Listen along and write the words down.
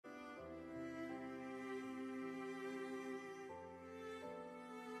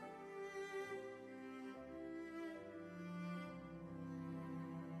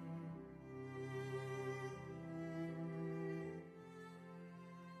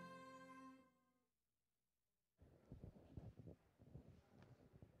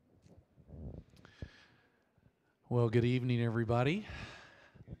Well, good evening, everybody.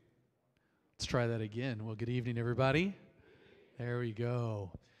 Let's try that again. Well, good evening, everybody. There we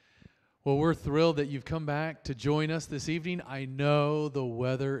go. Well, we're thrilled that you've come back to join us this evening. I know the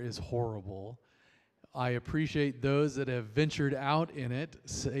weather is horrible. I appreciate those that have ventured out in it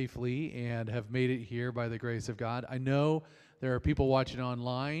safely and have made it here by the grace of God. I know there are people watching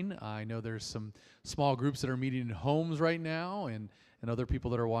online. I know there's some small groups that are meeting in homes right now and other people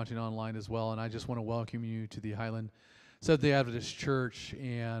that are watching online as well. And I just want to welcome you to the Highland Seventh-day Adventist Church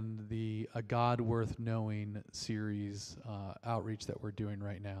and the A God Worth Knowing series outreach that we're doing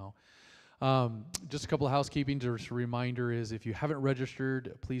right now. Just a couple of housekeeping. Just a reminder is if you haven't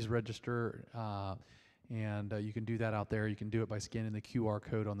registered, please register. And you can do that out there. You can do it by scanning the QR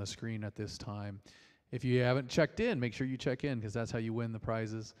code on the screen at this time. If you haven't checked in, make sure you check in because that's how you win the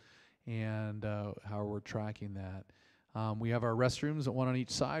prizes and how we're tracking that. We have our restrooms, one on each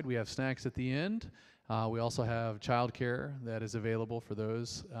side. We have snacks at the end. We also have childcare that is available for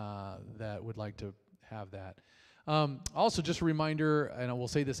those that would like to have that. Also, just a reminder, and we'll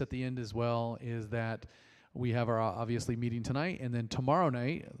say this at the end as well, is that we have our obviously meeting tonight, and then tomorrow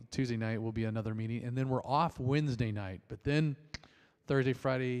night, Tuesday night, will be another meeting, and then we're off Wednesday night. But then Thursday,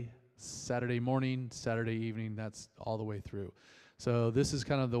 Friday, Saturday morning, Saturday evening, that's all the way through. So this is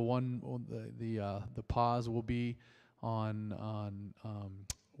kind of the one, the pause will be on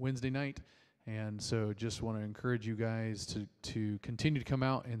Wednesday night, and so just want to encourage you guys to continue to come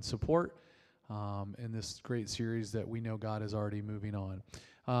out and support in this great series that we know God is already moving on.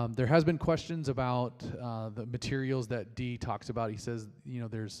 There has been questions about the materials that Dee talks about. He says, you know,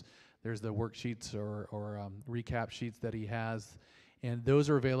 there's the worksheets or recap sheets that he has, and those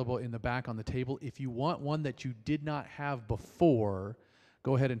are available in the back on the table. If you want one that you did not have before,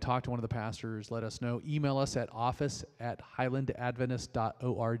 go ahead and talk to one of the pastors. Let us know. Email us at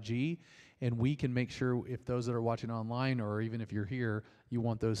office@highlandadventist.org, and we can make sure if those that are watching online or even if you're here, you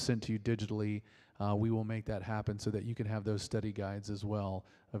want those sent to you digitally, we will make that happen so that you can have those study guides as well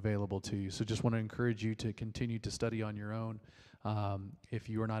available to you. So just want to encourage you to continue to study on your own if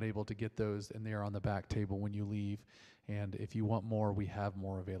you are not able to get those, and they are on the back table when you leave. And if you want more, we have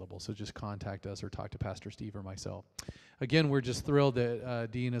more available. So just contact us or talk to Pastor Steve or myself. Again, we're just thrilled that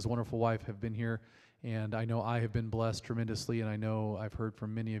Dee and his wonderful wife have been here. And I know I have been blessed tremendously, and I know I've heard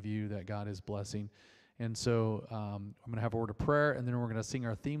from many of you that God is blessing. And so I'm going to have a word of prayer, and then we're going to sing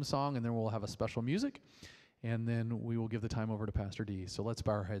our theme song, and then we'll have a special music, and then we will give the time over to Pastor Dee. So let's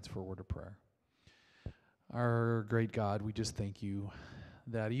bow our heads for a word of prayer. Our great God, we just thank you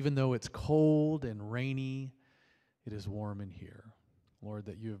that even though it's cold and rainy, it is warm in here. Lord,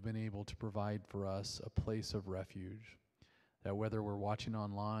 that you have been able to provide for us a place of refuge, that whether we're watching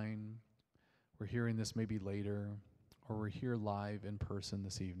online, we're hearing this maybe later, or we're here live in person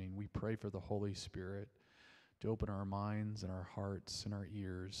this evening, we pray for the Holy Spirit to open our minds and our hearts and our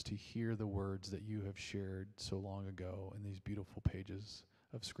ears to hear the words that you have shared so long ago in these beautiful pages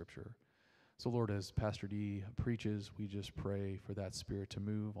of Scripture. So Lord, as Pastor Dee preaches, we just pray for that Spirit to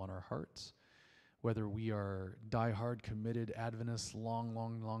move on our hearts, whether we are diehard, committed Adventists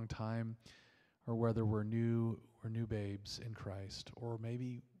long time, or whether we're new babes in Christ, or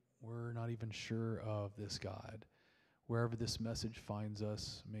maybe we're not even sure of this God. Wherever this message finds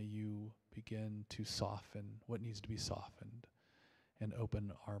us, may you begin to soften what needs to be softened and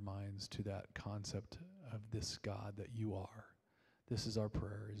open our minds to that concept of this God that you are. This is our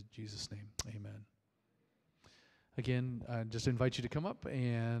prayer. In Jesus' name, amen. Again, I just invite you to come up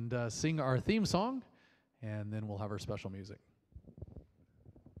and sing our theme song, and then we'll have our special music.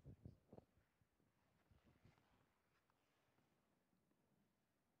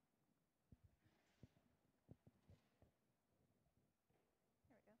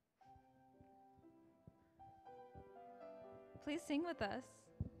 Please sing with us.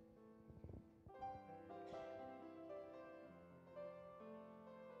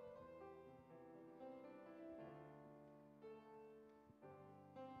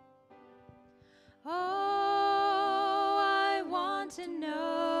 Oh, I want to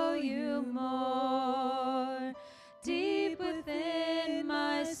know you more. Deep within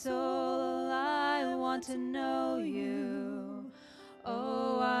my soul, I want to know you.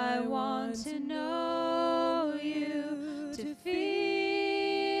 Oh, I want to know you, to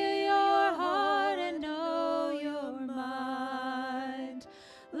feel your heart and know your mind.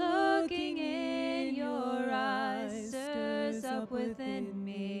 Looking in your eyes stirs up within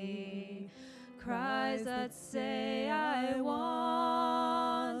me cries that say, I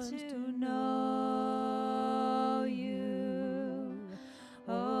want to know you.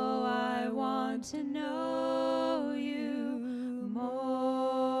 Oh, I want to know you more.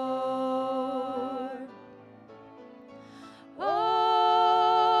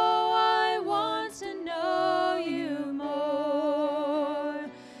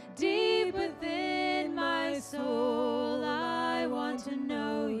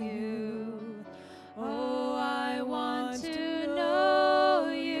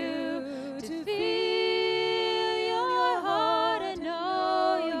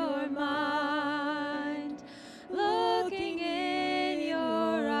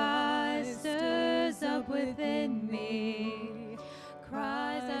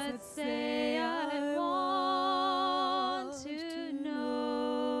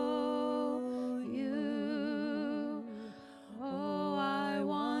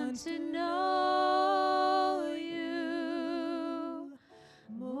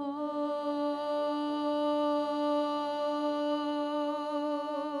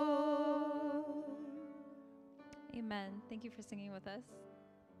 Thank you for singing with us.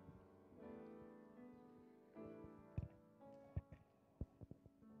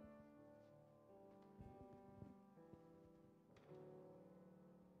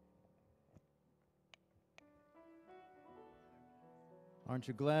 Aren't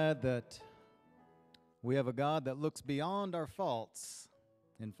you glad that we have a God that looks beyond our faults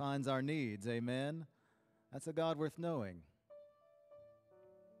and finds our needs? Amen. That's a God worth knowing.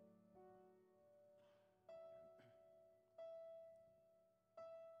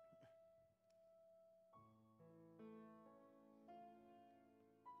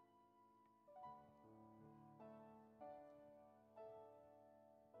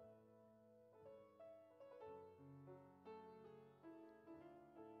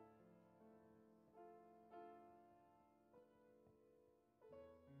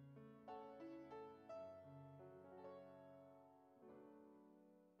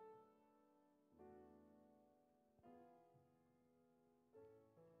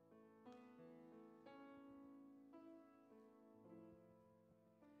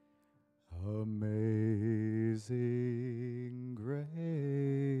 Amazing grace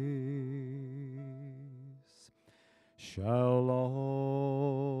shall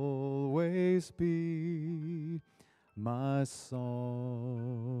always be my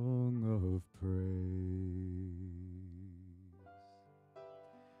song of praise.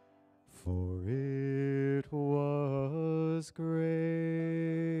 For it was grace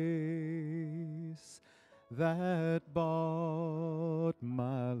that bought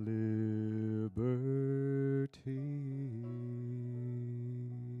my liberty.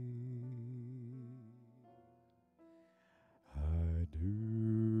 I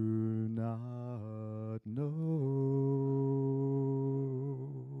do not know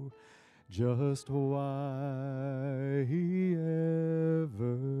just why He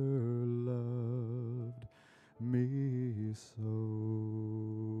ever loved me so.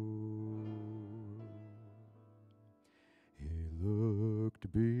 He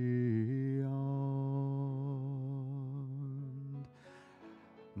looked beyond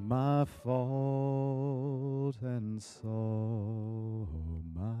my fault and saw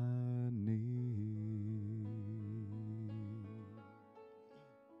my need.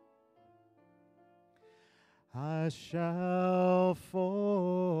 I shall forever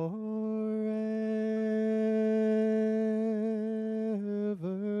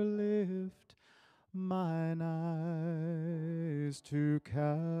lift mine eyes to Calvary,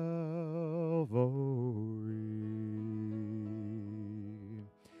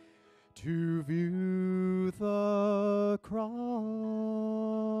 to view the cross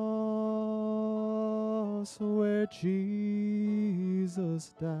where Jesus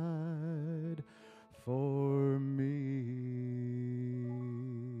died for me.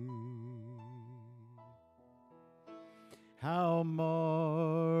 How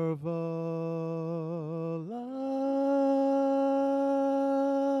marvelous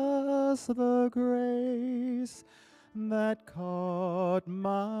the grace that caught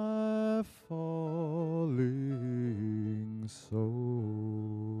my falling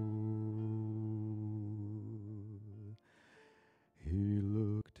soul. He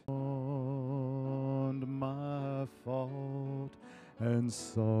looked on my fault and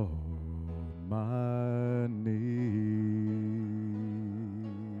saw my need.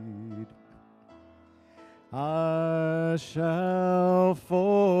 I shall forever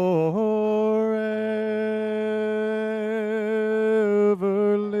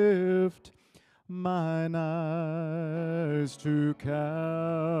lift mine eyes to Calvary,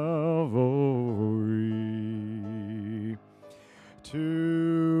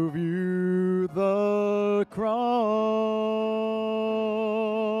 to view the cross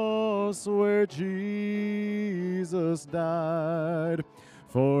where Jesus died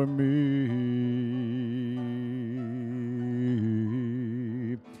for me.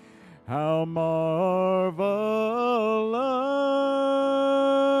 How marvelous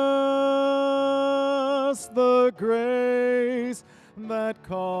the grace that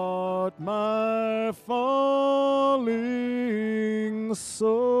caught my falling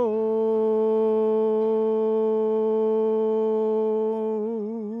soul.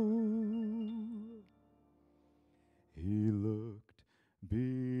 He looked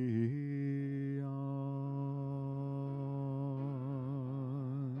beyond.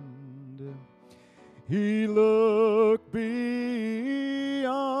 He looked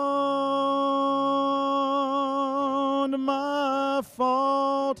beyond my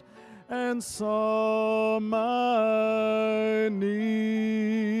fault and saw my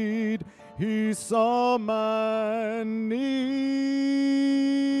need. He saw my need.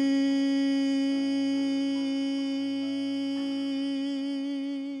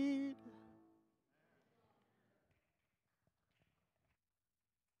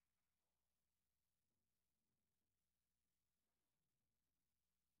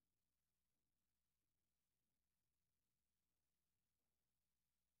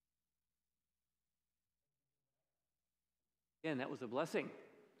 Again, that was a blessing.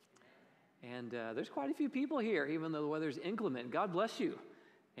 And there's quite a few people here, even though the weather's inclement. God bless you.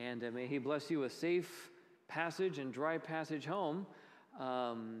 And may he bless you a safe passage and dry passage home.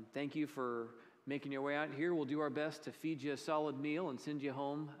 Thank you for making your way out here. We'll do our best to feed you a solid meal and send you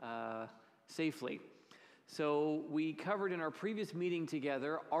home safely. So we covered in our previous meeting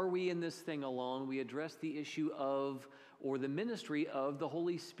together, are we in this thing alone? We addressed the issue of, or the ministry of the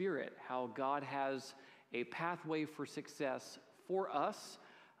Holy Spirit, how God has a pathway for success for us.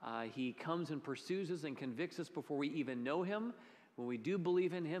 He comes and pursues us and convicts us before we even know him. When we do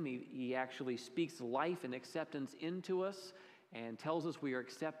believe in him, he actually speaks life and acceptance into us and tells us we are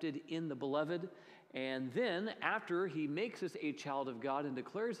accepted in the beloved. And then after he makes us a child of God and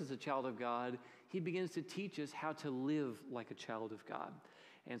declares us a child of God, he begins to teach us how to live like a child of God.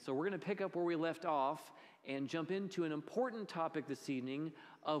 And so we're going to pick up where we left off and jump into an important topic this evening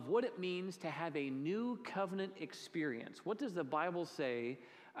of what it means to have a new covenant experience. What does the Bible say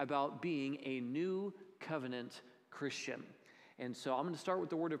about being a new covenant Christian? And so I'm going to start with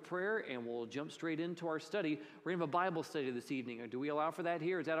the word of prayer, and we'll jump straight into our study. We're going to have a Bible study this evening. Do we allow for that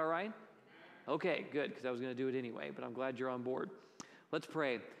here? Is that all right? Okay, good, because I was going to do it anyway, but I'm glad you're on board. Let's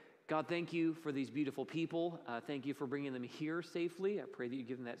pray. God, thank you for these beautiful people. Thank you for bringing them here safely. I pray that you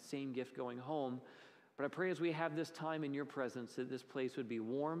give them that same gift going home. But I pray as we have this time in your presence that this place would be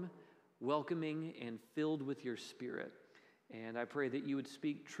warm, welcoming, and filled with your Spirit. And I pray that you would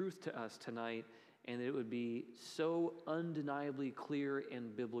speak truth to us tonight, and that it would be so undeniably clear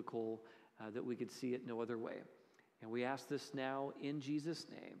and biblical that we could see it no other way. And we ask this now in Jesus'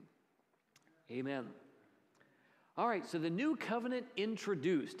 name. Amen. All right, so the new covenant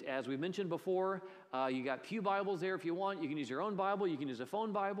introduced. As we mentioned before, you got pew Bibles there if you want. You can use your own Bible, you can use a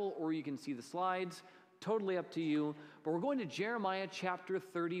phone Bible, or you can see the slides. Totally up to you. But we're going to Jeremiah chapter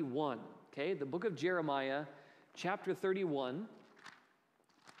 31, okay? The book of Jeremiah chapter 31.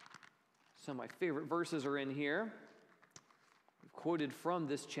 Some of my favorite verses are in here. We've quoted from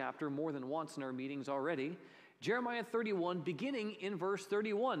this chapter more than once in our meetings already. Jeremiah 31, beginning in verse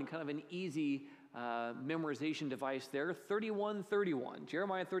 31, kind of an easy memorization device there. 31:31.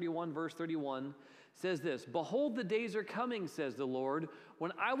 Jeremiah 31, verse 31 says this: "Behold, the days are coming, says the Lord,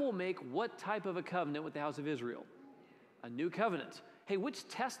 when I will make what type of a covenant with the house of Israel? A new covenant." Hey, which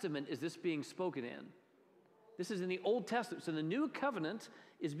testament is this being spoken in? This is in the Old Testament. So the new covenant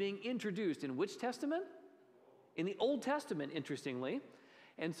is being introduced in which testament? In the Old Testament, interestingly.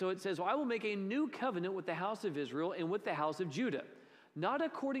 And so it says, "Well, I will make a new covenant with the house of Israel and with the house of Judah, not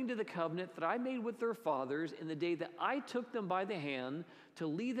according to the covenant that I made with their fathers in the day that I took them by the hand to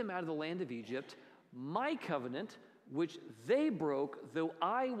lead them out of the land of Egypt, my covenant, which they broke, though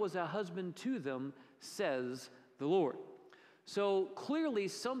I was a husband to them, says the Lord." So clearly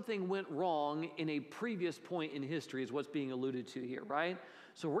something went wrong in a previous point in history is what's being alluded to here, right?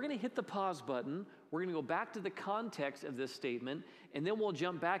 So we're going to hit the pause button. We're going to go back to the context of this statement, and then we'll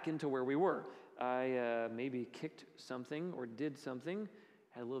jump back into where we were. I maybe kicked something or did something.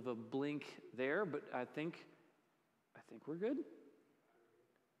 Had a little of a blink there, but I think we're good.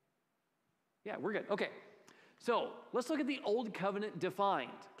 Yeah, we're good. Okay. So let's look at the Old Covenant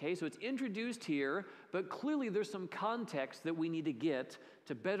defined. Okay, so it's introduced here, but clearly there's some context that we need to get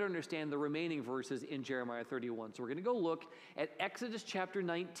to better understand the remaining verses in Jeremiah 31. So we're going to go look at Exodus chapter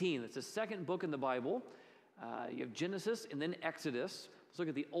 19. It's the second book in the Bible. You have Genesis and then Exodus. Let's look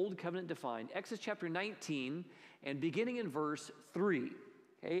at the Old Covenant defined. Exodus chapter 19 and beginning in verse 3.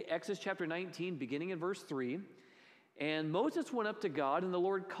 Okay, Exodus chapter 19 beginning in verse 3. "And Moses went up to God, and the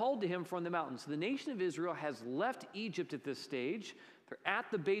Lord called to him from the mountain." So the nation of Israel has left Egypt at this stage. They're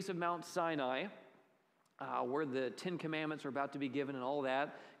at the base of Mount Sinai, where the Ten Commandments are about to be given and all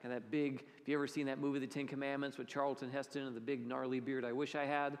that. And that big, if you ever seen that movie, The Ten Commandments, with Charlton Heston and the big gnarly beard I wish I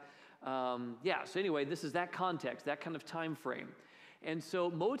had. So anyway, this is that context, that kind of time frame. And so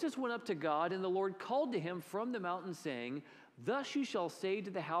Moses went up to God, and the Lord called to him from the mountain, saying, "Thus you shall say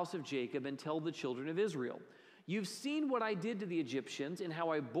to the house of Jacob and tell the children of Israel, you've seen what I did to the Egyptians and how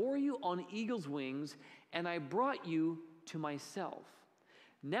I bore you on eagle's wings, and I brought you to myself.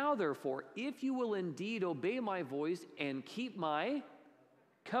 Now, therefore, if you will indeed obey my voice and keep my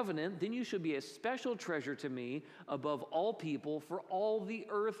covenant, then you shall be a special treasure to me above all people, for all the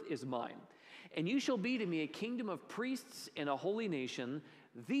earth is mine. And you shall be to me a kingdom of priests and a holy nation.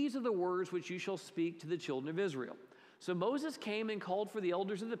 These are the words which you shall speak to the children of Israel." So Moses came and called for the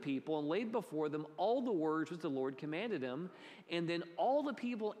elders of the people and laid before them all the words which the Lord commanded him. And then all the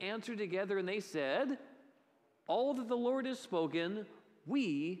people answered together, and they said, "All that the Lord has spoken,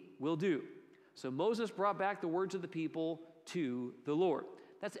 we will do." So Moses brought back the words of the people to the Lord.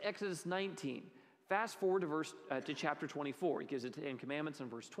 That's Exodus 19. Fast forward to chapter 24. He gives the Ten Commandments in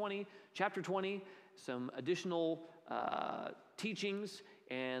verse 20. Chapter 20, some additional teachings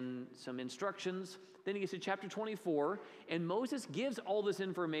and some instructions. Then he gets to chapter 24, and Moses gives all this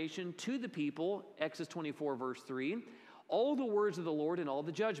information to the people, Exodus 24, verse 3, all the words of the Lord and all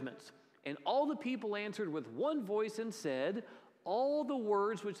the judgments. And all the people answered with one voice and said, all the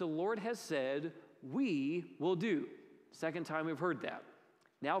words which the Lord has said, we will do. Second time we've heard that.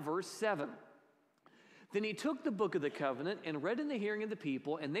 Now verse 7. Then he took the book of the covenant and read in the hearing of the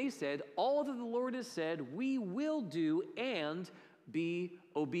people, and they said, all that the Lord has said, we will do and be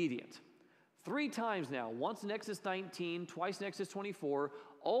obedient. 3 times now, once in Exodus 19, twice in Exodus 24,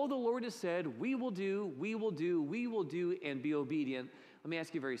 all the Lord has said, we will do, we will do, we will do, and be obedient. Let me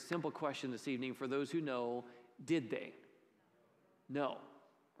ask you a very simple question this evening for those who know, did they? No,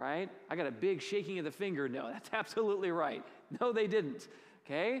 right? I got a big shaking of the finger. No, that's absolutely right. No, they didn't,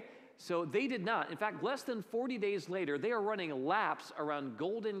 okay? So they did not. In fact, less than 40 days later, they are running laps around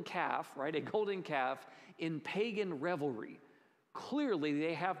golden calf, right? A golden calf in pagan revelry. Clearly,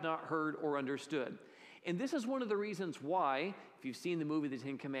 they have not heard or understood. And this is one of the reasons why, if you've seen the movie The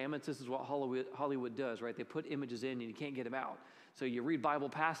Ten Commandments, this is what Hollywood does, right? They put images in and you can't get them out. So you read Bible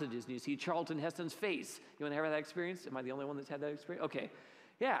passages and you see Charlton Heston's face. You want to have that experience? Am I the only one that's had that experience? Okay.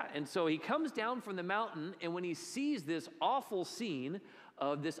 Yeah, and so he comes down from the mountain, and when he sees this awful scene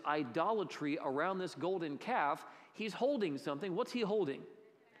of this idolatry around this golden calf, he's holding something. What's he holding?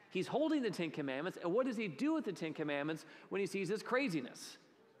 He's holding the Ten Commandments, and what does he do with the Ten Commandments when he sees this craziness?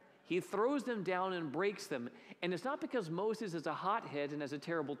 He throws them down and breaks them. And it's not because Moses is a hothead and has a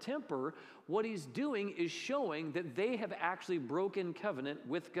terrible temper. What he's doing is showing that they have actually broken covenant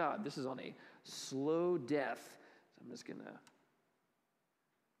with God. This is on a slow death. So I'm just going to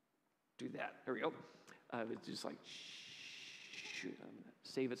do that. There we go. It's just like, shoot, I'm going to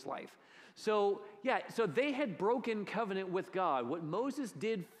save its life. So, yeah, so they had broken covenant with God. What Moses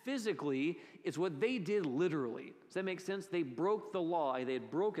did physically is what they did literally. Does that make sense? They broke the law. They had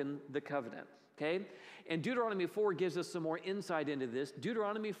broken the covenant, okay? And Deuteronomy 4 gives us some more insight into this.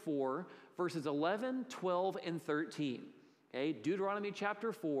 Deuteronomy 4, verses 11, 12, and 13, okay? Deuteronomy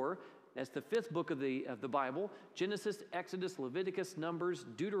chapter 4, that's the 5th book of the Bible. Genesis, Exodus, Leviticus, Numbers,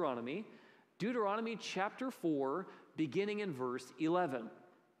 Deuteronomy. Deuteronomy chapter 4, beginning in verse 11.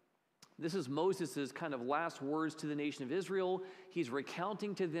 This is Moses' kind of last words to the nation of Israel. He's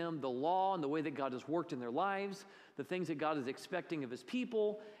recounting to them the law and the way that God has worked in their lives, the things that God is expecting of his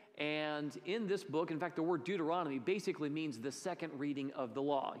people. And in this book, in fact, the word Deuteronomy basically means the second reading of the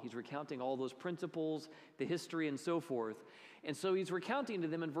law. He's recounting all those principles, the history, and so forth. And so he's recounting to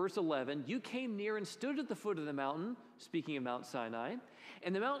them in verse 11, you came near and stood at the foot of the mountain, speaking of Mount Sinai,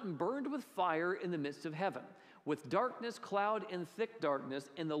 and the mountain burned with fire in the midst of heaven, with darkness, cloud, and thick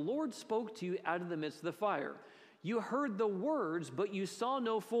darkness, and the Lord spoke to you out of the midst of the fire. You heard the words, but you saw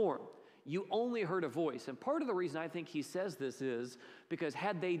no form. You only heard a voice. And part of the reason I think he says this is because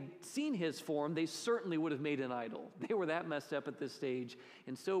had they seen his form, they certainly would have made an idol. They were that messed up at this stage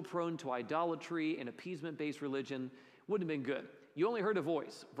and so prone to idolatry and appeasement-based religion. Wouldn't have been good. You only heard a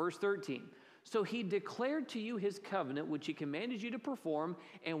voice. Verse 13. So he declared to you his covenant, which he commanded you to perform.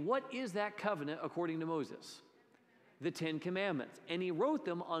 And what is that covenant according to Moses? The 10 Commandments, and he wrote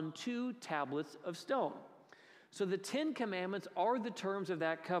them on 2 tablets of stone. So the 10 Commandments are the terms of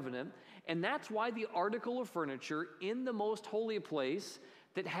that covenant, and that's why the article of furniture in the most holy place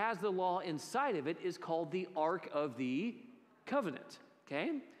that has the law inside of it is called the Ark of the Covenant,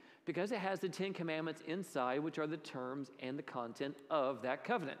 okay? Because it has the 10 Commandments inside, which are the terms and the content of that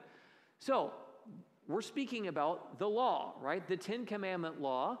covenant. So we're speaking about the law, right? The 10 Commandment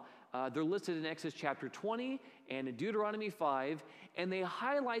law. They're listed in Exodus chapter 20 and in Deuteronomy 5, and they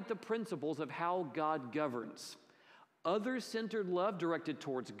highlight the principles of how God governs. Other-centered love directed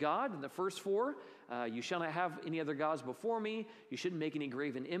towards God in the first 4. You shall not have any other gods before me. You shouldn't make any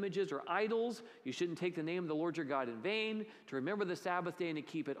graven images or idols. You shouldn't take the name of the Lord your God in vain. To remember the Sabbath day and to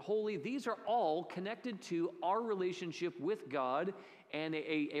keep it holy. These are all connected to our relationship with God and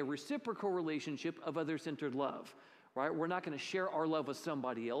a reciprocal relationship of other-centered love. Right? We're not going to share our love with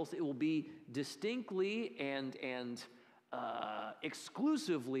somebody else. It will be distinctly and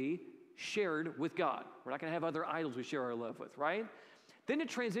exclusively shared with God. We're not going to have other idols we share our love with, right? Then it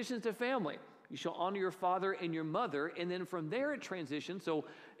transitions to family. You shall honor your father and your mother, and then from there it transitions. So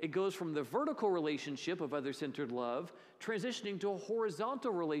it goes from the vertical relationship of other-centered love, transitioning to a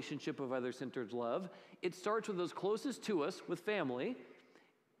horizontal relationship of other-centered love. It starts with those closest to us, with family,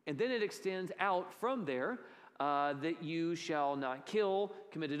 and then it extends out from there. That you shall not kill,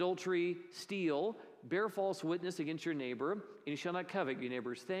 commit adultery, steal, bear false witness against your neighbor, and you shall not covet your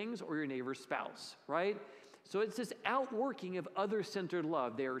neighbor's things or your neighbor's spouse, right? So it's this outworking of other-centered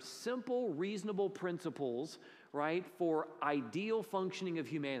love. They are simple, reasonable principles, right, for ideal functioning of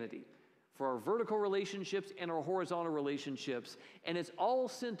humanity, for our vertical relationships and our horizontal relationships, and it's all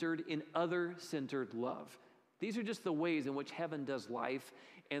centered in other-centered love. These are just the ways in which heaven does life,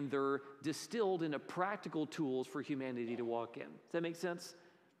 and they're distilled into practical tools for humanity to walk in. Does that make sense?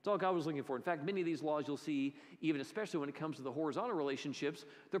 That's all God was looking for. In fact, many of these laws you'll see, even especially when it comes to the horizontal relationships,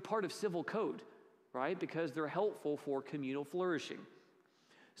 they're part of civil code, right? Because they're helpful for communal flourishing.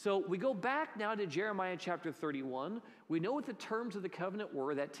 So we go back now to Jeremiah chapter 31. We know what the terms of the covenant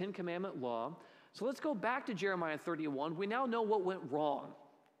were, that 10 Commandment law. So let's go back to Jeremiah 31. We now know what went wrong,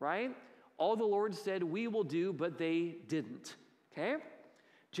 right? All the Lord said we will do, but they didn't, okay?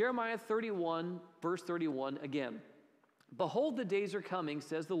 Jeremiah 31, verse 31 again. Behold, the days are coming,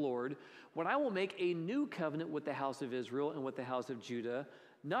 says the Lord, when I will make a new covenant with the house of Israel and with the house of Judah,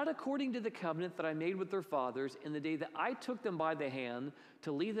 not according to the covenant that I made with their fathers in the day that I took them by the hand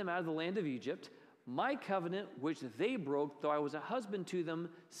to lead them out of the land of Egypt, my covenant which they broke, though I was a husband to them,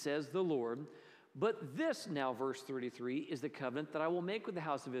 says the Lord. But this now, verse 33, is the covenant that I will make with the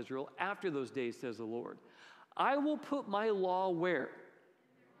house of Israel after those days, says the Lord. I will put my law where?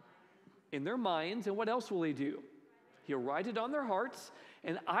 In their minds. And what else will he do? He'll write it on their hearts,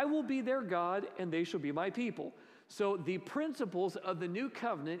 and I will be their God, and they shall be my people. So the principles of the new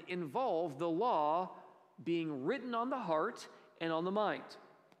covenant involve the law being written on the heart and on the mind.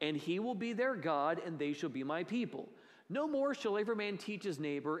 And he will be their God, and they shall be my people. No more shall every man teach his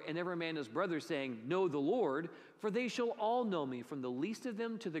neighbor, and every man his brother, saying, Know the Lord, for they shall all know me, from the least of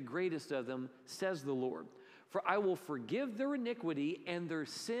them to the greatest of them, says the Lord. For I will forgive their iniquity, and their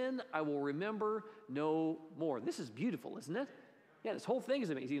sin I will remember no more. This is beautiful, isn't it? Yeah, this whole thing is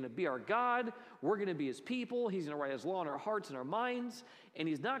amazing. He's going to be our God. We're going to be his people. He's going to write his law in our hearts and our minds, and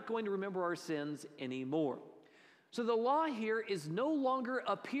he's not going to remember our sins anymore. So the law here is no longer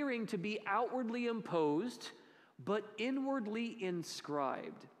appearing to be outwardly imposed, but inwardly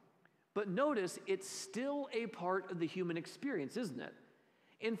inscribed. But notice, it's still a part of the human experience, isn't it?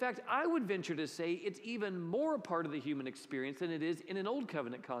 In fact, I would venture to say it's even more a part of the human experience than it is in an Old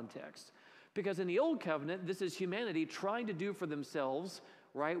Covenant context. Because in the Old Covenant, this is humanity trying to do for themselves,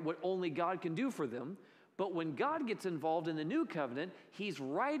 right, what only God can do for them. But when God gets involved in the New Covenant, he's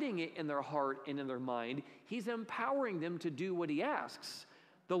writing it in their heart and in their mind. He's empowering them to do what he asks.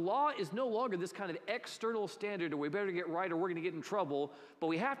 The law is no longer this kind of external standard, or we better get right or we're going to get in trouble, but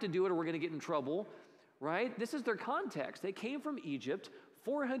we have to do it or we're going to get in trouble, right? This is their context. They came from Egypt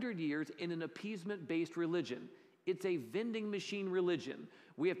 400 years in an appeasement-based religion. It's a vending machine religion.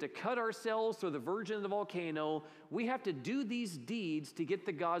 We have to cut ourselves through the virgin of the volcano. We have to do these deeds to get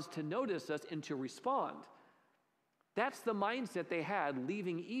the gods to notice us and to respond. That's the mindset they had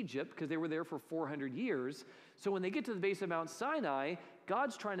leaving Egypt, because they were there for 400 years. So when they get to the base of Mount Sinai,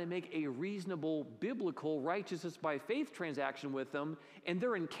 God's trying to make a reasonable, biblical, righteousness by faith transaction with them, and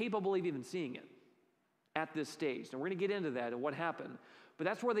they're incapable of even seeing it at this stage. And we're going to get into that and what happened. But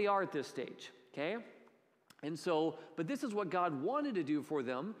that's where they are at this stage, okay? And so, but this is what God wanted to do for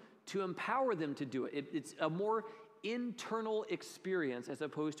them, to empower them to do it. It's a more internal experience as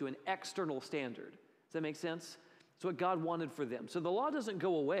opposed to an external standard. Does that make sense? It's what God wanted for them. So the law doesn't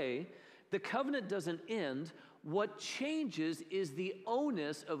go away. The covenant doesn't end. What changes is the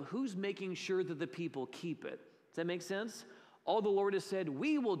onus of who's making sure that the people keep it. Does that make sense? All the Lord has said,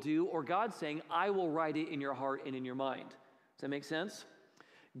 we will do, or God's saying, I will write it in your heart and in your mind. Does that make sense?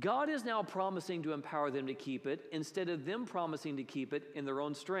 God is now promising to empower them to keep it instead of them promising to keep it in their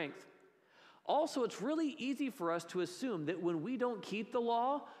own strength. Also, it's really easy for us to assume that when we don't keep the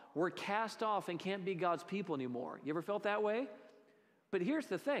law, we're cast off and can't be God's people anymore. You ever felt that way? But here's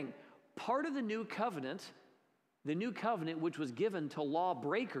the thing. Part of the new covenant which was given to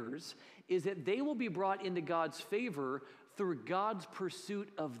lawbreakers, is that they will be brought into God's favor through God's pursuit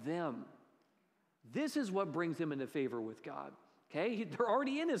of them. This is what brings them into favor with God. Okay, they're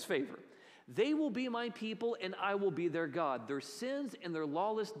already in his favor. They will be my people, and I will be their God. Their sins and their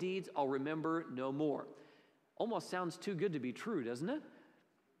lawless deeds I'll remember no more. Almost sounds too good to be true, doesn't it?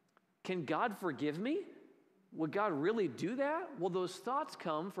 Can God forgive me? Would God really do that? Well, those thoughts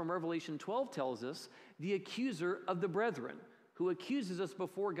come from Revelation 12 tells us, the accuser of the brethren, who accuses us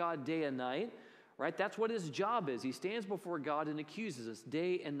before God day and night, right? That's what his job is. He stands before God and accuses us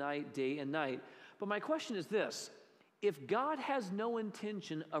day and night, day and night. But my question is this. If God has no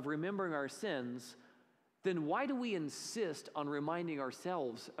intention of remembering our sins, then why do we insist on reminding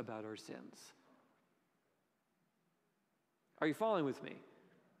ourselves about our sins? Are you following with me?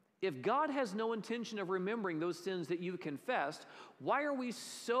 If God has no intention of remembering those sins that you've confessed, why are we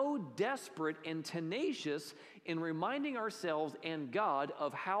so desperate and tenacious in reminding ourselves and God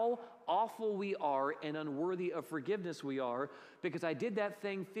of how awful we are and unworthy of forgiveness we are because I did that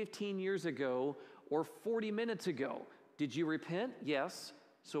thing 15 years ago or 40 minutes ago? Did you repent? Yes.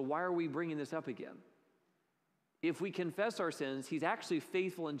 So why are we bringing this up again? If we confess our sins, he's actually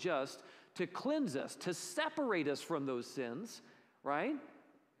faithful and just to cleanse us, to separate us from those sins, right?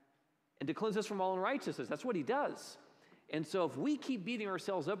 And to cleanse us from all unrighteousness. That's what he does. And so if we keep beating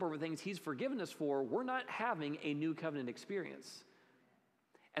ourselves up over things he's forgiven us for, we're not having a new covenant experience.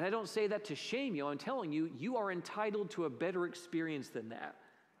 And I don't say that to shame you. I'm telling you, you are entitled to a better experience than that.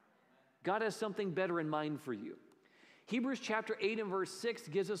 God has something better in mind for you. Hebrews chapter 8 and verse 6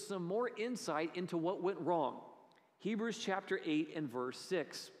 gives us some more insight into what went wrong. Hebrews chapter 8 and verse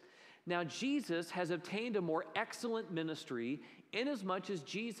 6. Now Jesus has obtained a more excellent ministry, inasmuch as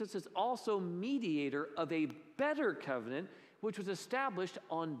Jesus is also mediator of a better covenant, which was established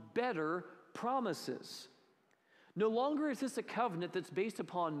on better promises. No longer is this a covenant that's based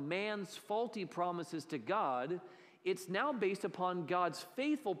upon man's faulty promises to God. It's now based upon God's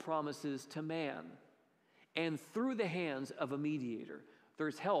faithful promises to man, and through the hands of a mediator.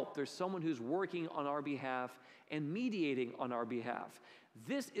 There's help. There's someone who's working on our behalf and mediating on our behalf.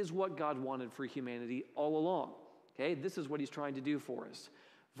 This is what God wanted for humanity all along. Okay, this is what he's trying to do for us.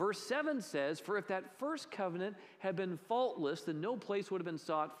 Verse 7 says, "For if that first covenant had been faultless, then no place would have been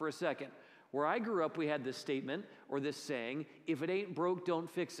sought for a second." Where I grew up, we had this statement or this saying, if it ain't broke, don't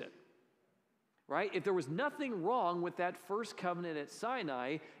fix it. Right? If there was nothing wrong with that first covenant at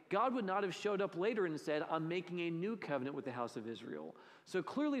Sinai, God would not have showed up later and said, I'm making a new covenant with the house of Israel. So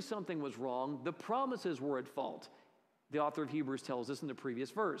clearly something was wrong. The promises were at fault. The author of Hebrews tells us in the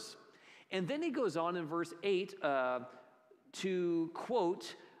previous verse. And then he goes on in verse 8 to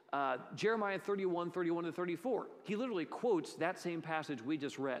quote Jeremiah 31, 31 to 34. He literally quotes that same passage we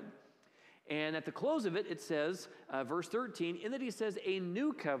just read. And at the close of it, it says, verse 13, in that he says, a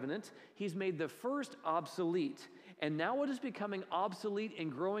new covenant, he's made the first obsolete. And now what is becoming obsolete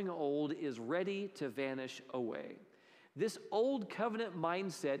and growing old is ready to vanish away. This old covenant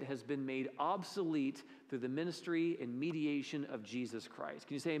mindset has been made obsolete through the ministry and mediation of Jesus Christ.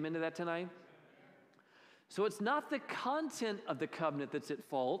 Can you say amen to that tonight? So it's not the content of the covenant that's at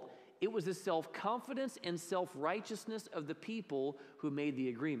fault. It was the self-confidence and self-righteousness of the people who made the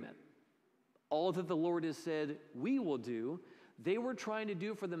agreement. All that the Lord has said we will do, they were trying to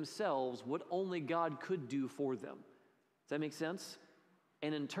do for themselves what only God could do for them. Does that make sense?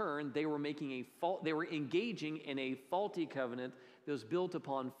 And in turn, they were engaging in a faulty covenant that was built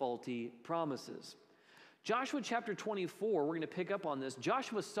upon faulty promises. Joshua chapter 24, we're going to pick up on this.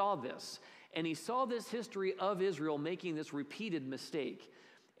 Joshua saw this, and he saw this history of Israel making this repeated mistake.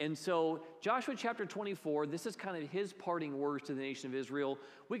 And so Joshua chapter 24, this is kind of his parting words to the nation of Israel.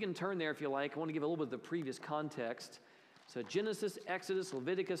 We can turn there if you like. I want to give a little bit of the previous context. So Genesis, Exodus,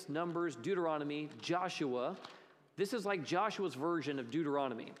 Leviticus, Numbers, Deuteronomy, Joshua. This is like Joshua's version of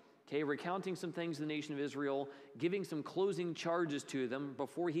Deuteronomy, okay, recounting some things in the nation of Israel, giving some closing charges to them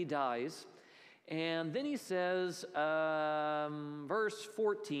before he dies. And then he says, verse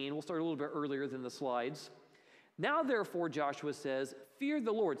 14, we'll start a little bit earlier than the slides. Now, therefore, Joshua says, fear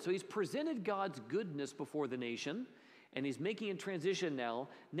the Lord. So he's presented God's goodness before the nation, and he's making a transition now.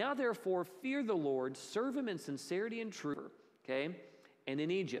 Now, therefore, fear the Lord, serve him in sincerity and truth, okay? And in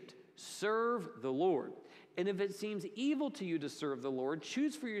Egypt, serve the Lord. And if it seems evil to you to serve the Lord,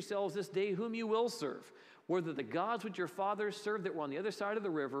 choose for yourselves this day whom you will serve, whether the gods which your fathers served that were on the other side of the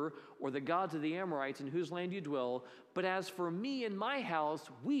river, or the gods of the Amorites in whose land you dwell. But as for me and my house,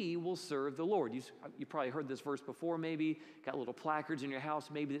 we will serve the Lord. You probably heard this verse before, maybe. Got little placards in your house,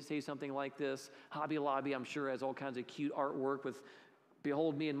 maybe, that say something like this. Hobby Lobby, I'm sure, has all kinds of cute artwork with,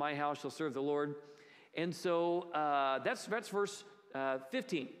 behold, me and my house shall serve the Lord. And so that's verse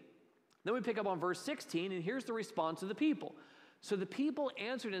 15. Then we pick up on verse 16, and here's the response of the people. So the people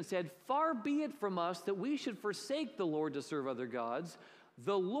answered and said, far be it from us that we should forsake the Lord to serve other gods.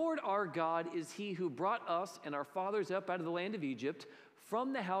 The Lord our God is he who brought us and our fathers up out of the land of Egypt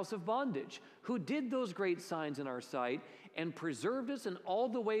from the house of bondage, who did those great signs in our sight and preserved us in all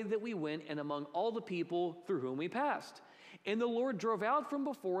the way that we went and among all the people through whom we passed. And the Lord drove out from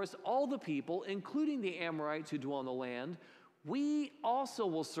before us all the people, including the Amorites who dwell in the land. We also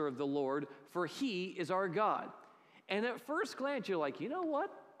will serve the Lord, for he is our God. And at first glance, you're like, you know what?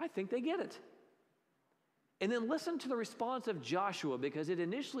 I think they get it. And then listen to the response of Joshua, because it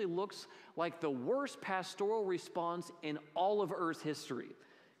initially looks like the worst pastoral response in all of Earth's history.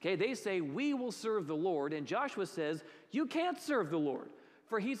 Okay, they say, we will serve the Lord. And Joshua says, you can't serve the Lord.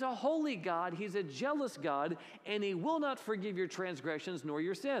 For he's a holy God, he's a jealous God, and he will not forgive your transgressions nor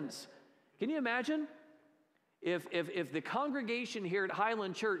your sins. Can you imagine? If the congregation here at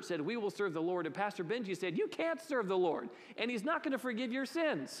Highland Church said, we will serve the Lord, and Pastor Benji said, you can't serve the Lord, and he's not going to forgive your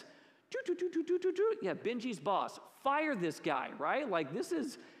sins. Yeah, Benji's boss. Fire this guy, right? Like, this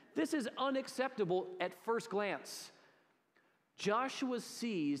is unacceptable at first glance. Joshua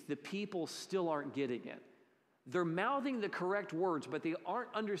sees the people still aren't getting it. They're mouthing the correct words, but they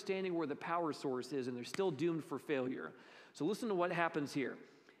aren't understanding where the power source is, and they're still doomed for failure. So listen to what happens here.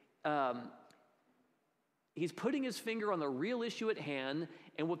 He's putting his finger on the real issue at hand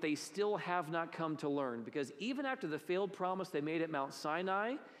and what they still have not come to learn. Because even after the failed promise they made at Mount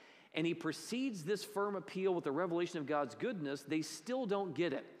Sinai, and he precedes this firm appeal with the revelation of God's goodness, they still don't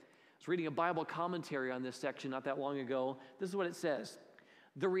get it. I was reading a Bible commentary on this section not that long ago. This is what it says.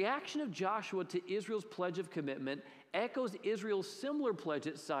 The reaction of Joshua to Israel's pledge of commitment echoes Israel's similar pledge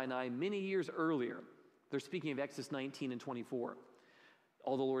at Sinai many years earlier. They're speaking of Exodus 19 and 24.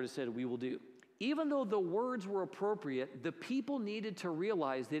 All the Lord has said, we will do. Even though the words were appropriate, the people needed to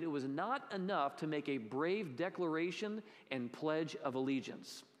realize that it was not enough to make a brave declaration and pledge of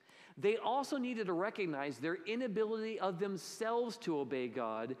allegiance. They also needed to recognize their inability of themselves to obey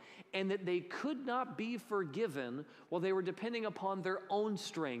God, and that they could not be forgiven while they were depending upon their own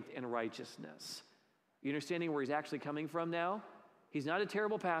strength and righteousness. You understanding where he's actually coming from now? He's not a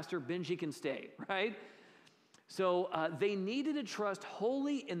terrible pastor. Benji can stay, right? So they needed to trust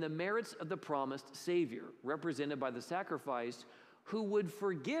wholly in the merits of the promised Savior, represented by the sacrifice, who would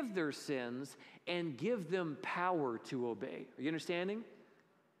forgive their sins and give them power to obey. Are you understanding?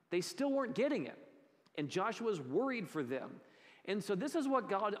 They still weren't getting it, and Joshua's worried for them. And so this is what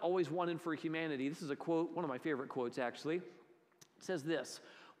God always wanted for humanity. This is a quote, one of my favorite quotes actually. It says this,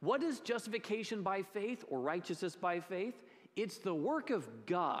 what is justification by faith or righteousness by faith? It's the work of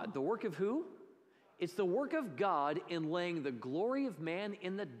God. The work of who? It's the work of God in laying the glory of man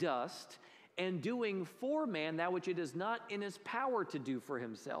in the dust and doing for man that which it is not in his power to do for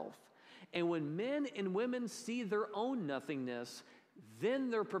himself. And when men and women see their own nothingness,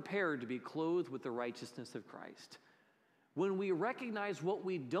 then they're prepared to be clothed with the righteousness of Christ. When we recognize what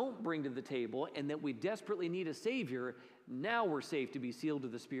we don't bring to the table and that we desperately need a Savior, now we're safe to be sealed to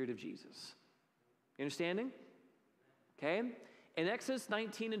the Spirit of Jesus. You understanding? Okay? In Exodus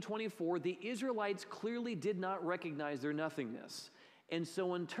 19 and 24, the Israelites clearly did not recognize their nothingness. And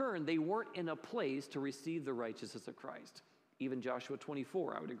so in turn, they weren't in a place to receive the righteousness of Christ. Even Joshua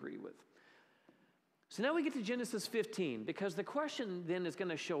 24, I would agree with. So now we get to Genesis 15, because the question then is going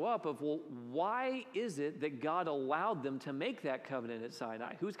to show up of, well, why is it that God allowed them to make that covenant at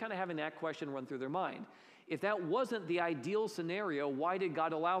Sinai? Who's kind of having that question run through their mind? If that wasn't the ideal scenario, why did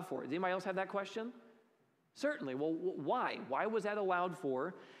God allow for it? Does anybody else have that question? Certainly. Well, why? Why was that allowed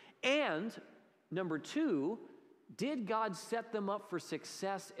for? And number two, did God set them up for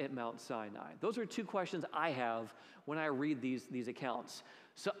success at Mount Sinai? Those are two questions I have when I read these accounts.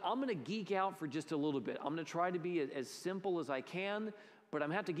 So I'm going to geek out for just a little bit. I'm going to try to be as simple as I can, but I'm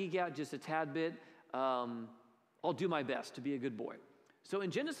going to have to geek out just a tad bit. I'll do my best to be a good boy. So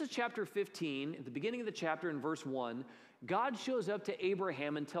in Genesis chapter 15, at the beginning of the chapter in verse 1, God shows up to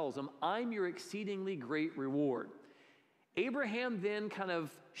Abraham and tells him, I'm your exceedingly great reward. Abraham then kind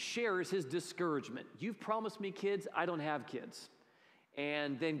of shares his discouragement. You've promised me kids, I don't have kids.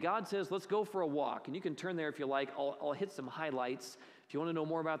 And then God says, let's go for a walk. And you can turn there if you like. I'll hit some highlights. If you want to know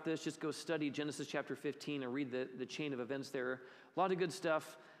more about this, just go study Genesis chapter 15 and read the chain of events there. A lot of good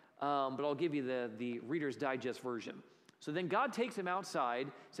stuff, but I'll give you the Reader's Digest version. So then God takes him outside,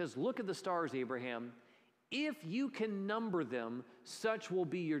 says, look at the stars, Abraham. If you can number them, such will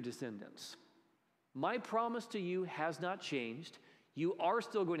be your descendants. My promise to you has not changed. You are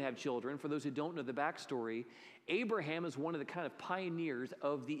still going to have children. For those who don't know the backstory, Abraham is one of the kind of pioneers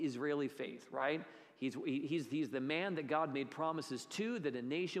of the Israeli faith, right? He's the man that God made promises to, that a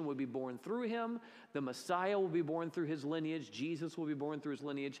nation would be born through him. The Messiah will be born through his lineage. Jesus will be born through his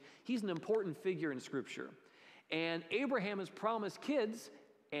lineage. He's an important figure in Scripture. And Abraham has promised kids,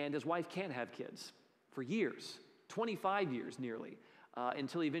 and his wife can't have kids for years, 25 years nearly,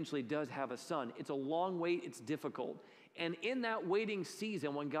 until he eventually does have a son. It's a long wait. It's difficult. And in that waiting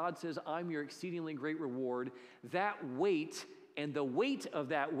season, when God says, I'm your exceedingly great reward, that wait and the weight of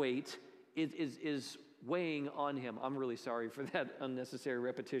that wait is weighing on him. I'm really sorry for that unnecessary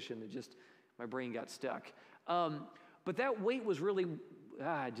repetition. My brain got stuck. But that weight was really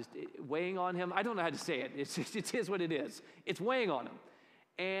weighing on him. I don't know how to say it. It is what it is. It's weighing on him.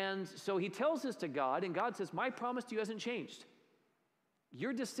 And so he tells this to God, and God says, my promise to you hasn't changed.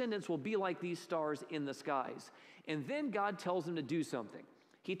 Your descendants will be like these stars in the skies. And then God tells him to do something.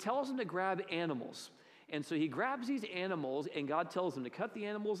 He tells them to grab animals. And so he grabs these animals, and God tells them to cut the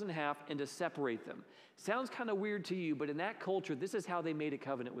animals in half and to separate them. Sounds kind of weird to you, but in that culture, this is how they made a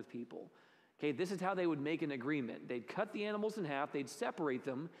covenant with people. Okay, this is how they would make an agreement. They'd cut the animals in half, they'd separate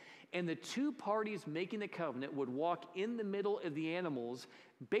them, and the two parties making the covenant would walk in the middle of the animals,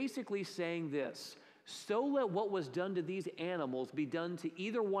 basically saying this: so let what was done to these animals be done to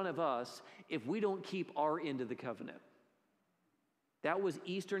either one of us if we don't keep our end of the covenant. That was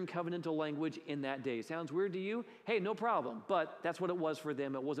Eastern covenantal language in that day. Sounds weird to you? Hey, no problem. But that's what it was for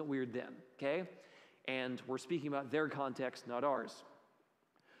them. It wasn't weird then, okay? And we're speaking about their context, not ours.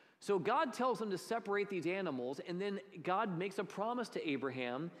 So God tells them to separate these animals, and then God makes a promise to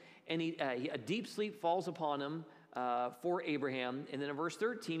Abraham, and a deep sleep falls upon him for Abraham. And then in verse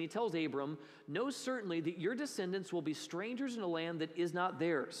 13, he tells Abram, know certainly that your descendants will be strangers in a land that is not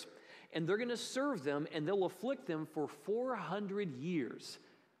theirs. And they're going to serve them, and they'll afflict them for 400 years.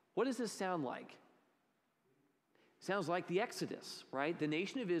 What does this sound like? Sounds like the Exodus, right? The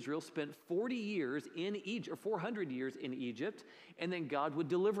nation of Israel spent 40 years in Egypt, or 400 years in Egypt, and then God would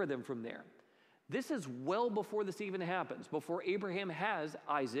deliver them from there. This is well before this even happens, before Abraham has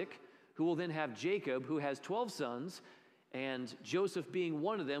Isaac, who will then have Jacob, who has 12 sons, and Joseph being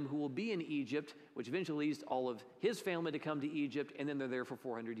one of them, who will be in Egypt, which eventually leads all of his family to come to Egypt, and then they're there for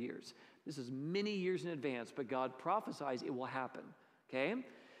 400 years. This is many years in advance, but God prophesies it will happen, okay?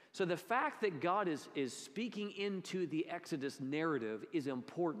 So the fact that God is speaking into the Exodus narrative is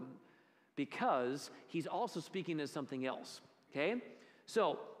important because he's also speaking as something else, okay?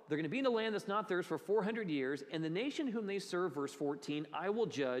 So they're going to be in a land that's not theirs for 400 years, and the nation whom they serve, verse 14, I will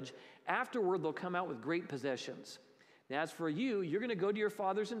judge. Afterward, they'll come out with great possessions. Now, as for you, you're going to go to your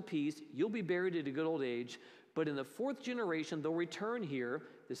fathers in peace. You'll be buried at a good old age. But in the fourth generation, they'll return here.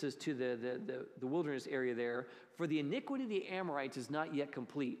 This is to the wilderness area there. For the iniquity of the Amorites is not yet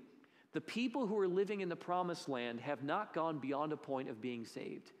complete. The people who are living in the promised land have not gone beyond a point of being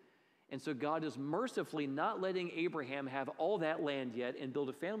saved. And so God is mercifully not letting Abraham have all that land yet and build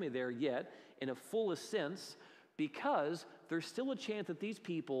a family there yet in a fullest sense, because there's still a chance that these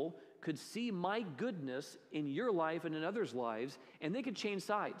people could see my goodness in your life and in others' lives, and they could change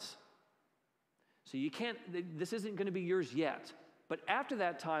sides. So you can't, this isn't going to be yours yet. But after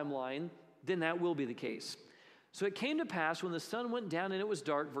that timeline, then that will be the case. So it came to pass when the sun went down and it was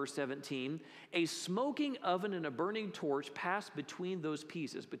dark, verse 17, a smoking oven and a burning torch passed between those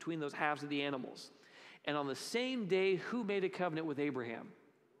pieces, between those halves of the animals. And on the same day, who made a covenant with Abraham?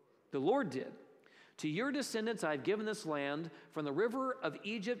 The Lord did. To your descendants I have given this land, from the river of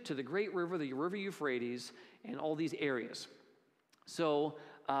Egypt to the great river, the river Euphrates, and all these areas. So,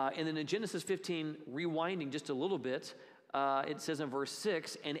 and then in Genesis 15, rewinding just a little bit, it says in verse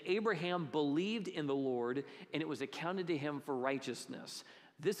 6, and Abraham believed in the Lord, and it was accounted to him for righteousness.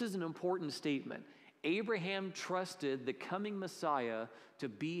 This is an important statement. Abraham trusted the coming Messiah to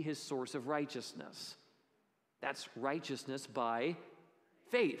be his source of righteousness. That's righteousness by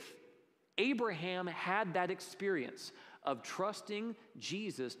faith. Abraham had that experience of trusting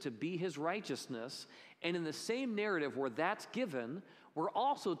Jesus to be his righteousness, and in the same narrative where that's given, we're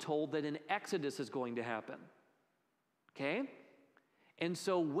also told that an Exodus is going to happen. Okay? And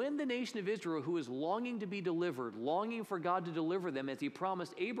so when the nation of Israel, who is longing to be delivered, longing for God to deliver them as he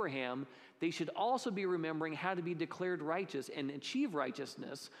promised Abraham, they should also be remembering how to be declared righteous and achieve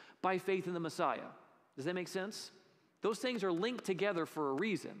righteousness by faith in the Messiah. Does that make sense? Those things are linked together for a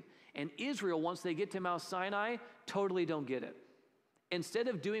reason. And Israel, once they get to Mount Sinai, totally don't get it. Instead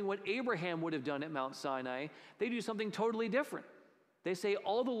of doing what Abraham would have done at Mount Sinai, they do something totally different. They say,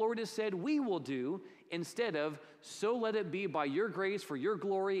 all the Lord has said we will do, instead of, so let it be by your grace, for your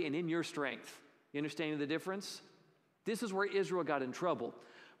glory, and in your strength. You understand the difference? This is where Israel got in trouble.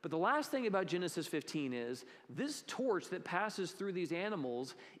 But the last thing about Genesis 15 is, this torch that passes through these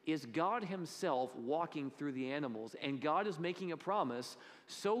animals is God himself walking through the animals. And God is making a promise,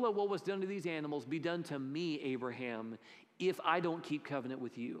 so let what was done to these animals be done to me, Abraham, if I don't keep covenant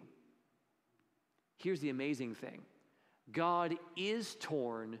with you. Here's the amazing thing. God is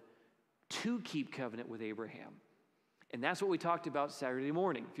torn to keep covenant with Abraham. And that's what we talked about Saturday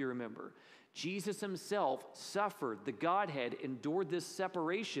morning, if you remember. Jesus himself suffered, the Godhead endured this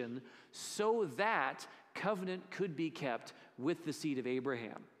separation so that covenant could be kept with the seed of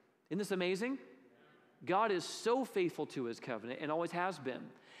Abraham. Isn't this amazing? God is so faithful to his covenant and always has been.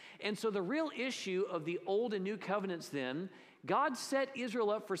 And so the real issue of the old and new covenants then, God set Israel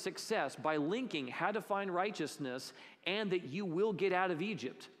up for success by linking how to find righteousness and that you will get out of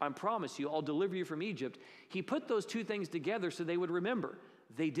Egypt. I promise you, I'll deliver you from Egypt. He put those two things together so they would remember.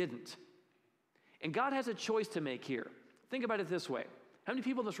 They didn't. And God has a choice to make here. Think about it this way. How many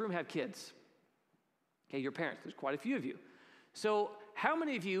people in this room have kids? Okay, your parents. There's quite a few of you. So how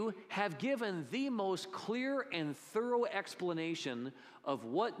many of you have given the most clear and thorough explanation of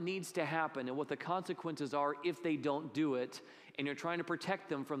what needs to happen and what the consequences are if they don't do it, and you're trying to protect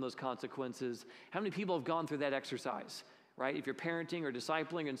them from those consequences? How many people have gone through that exercise, right? If you're parenting or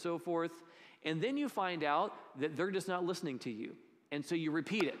discipling and so forth, and then you find out that they're just not listening to you, and so you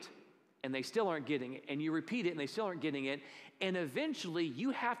repeat it, and they still aren't getting it, and you repeat it, and they still aren't getting it, and eventually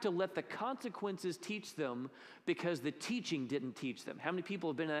you have to let the consequences teach them because the teaching didn't teach them. How many people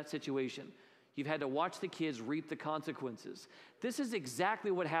have been in that situation? You've had to watch the kids reap the consequences. This is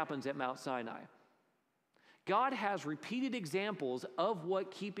exactly what happens at Mount Sinai. God has repeated examples of what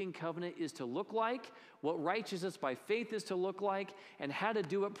keeping covenant is to look like, what righteousness by faith is to look like, and how to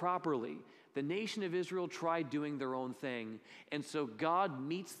do it properly. The nation of Israel tried doing their own thing, and so God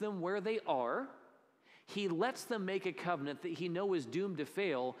meets them where they are. He lets them make a covenant that he knows is doomed to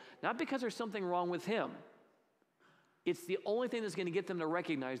fail, not because there's something wrong with him. It's the only thing that's going to get them to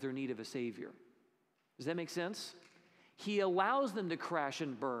recognize their need of a Savior. Does that make sense? He allows them to crash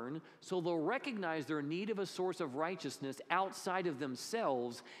and burn so they'll recognize their need of a source of righteousness outside of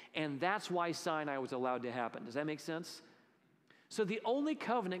themselves, and that's why Sinai was allowed to happen. Does that make sense? So the only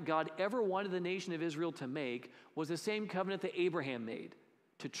covenant God ever wanted the nation of Israel to make was the same covenant that Abraham made,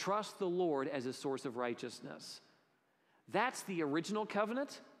 to trust the Lord as a source of righteousness. That's the original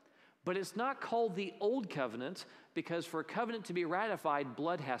covenant, but it's not called the Old Covenant because for a covenant to be ratified,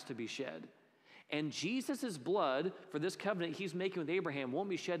 blood has to be shed. And Jesus' blood for this covenant he's making with Abraham won't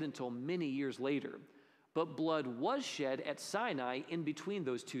be shed until many years later. But blood was shed at Sinai in between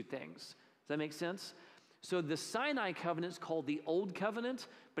those two things. Does that make sense? So the Sinai covenant is called the Old Covenant,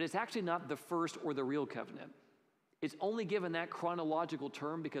 but it's actually not the first or the real covenant. It's only given that chronological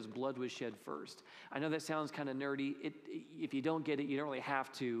term because blood was shed first. I know that sounds kind of nerdy. If you don't get it, you don't really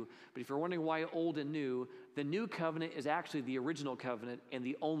have to. But if you're wondering why old and new, the new covenant is actually the original covenant and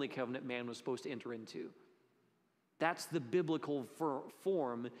the only covenant man was supposed to enter into. That's the biblical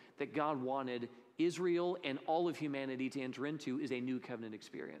form that God wanted Israel and all of humanity to enter into, is a new covenant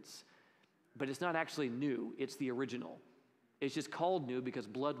experience. But it's not actually new. It's the original. It's just called new because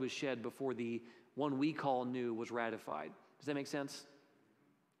blood was shed before the one we call new was ratified. Does that make sense?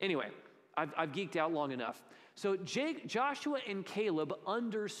 Anyway, I've geeked out long enough. So Joshua and Caleb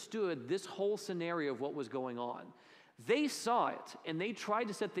understood this whole scenario of what was going on. They saw it, and they tried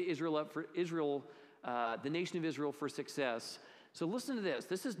to set the nation of Israel for success. So listen to this.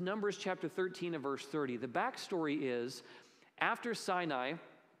 This is Numbers chapter 13 and verse 30. The backstory is, after Sinai,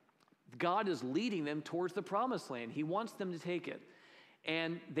 God is leading them towards the promised land. He wants them to take it.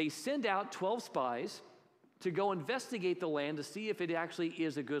 And they send out 12 spies to go investigate the land to see if it actually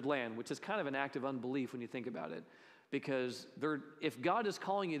is a good land, which is kind of an act of unbelief when you think about it. Because if God is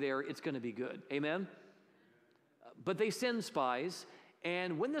calling you there, it's going to be good. Amen? But they send spies,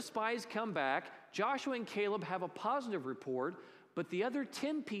 and when the spies come back, Joshua and Caleb have a positive report, but the other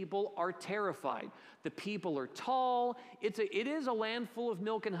 10 people are terrified. The people are tall. It is a land full of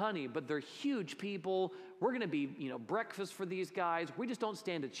milk and honey, but they're huge people. We're going to be, breakfast for these guys. We just don't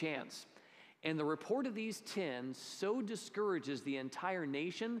stand a chance. And the report of these 10 so discourages the entire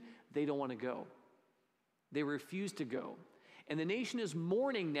nation, they don't want to go. They refuse to go. And the nation is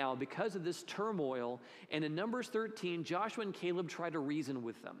mourning now because of this turmoil. And in Numbers 13, Joshua and Caleb try to reason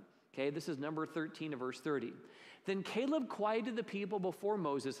with them. Okay, this is Number 13 of verse 30. Then Caleb quieted the people before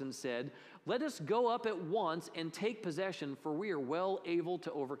Moses and said, "Let us go up at once and take possession, for we are well able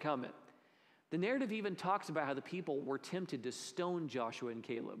to overcome it." The narrative even talks about how the people were tempted to stone Joshua and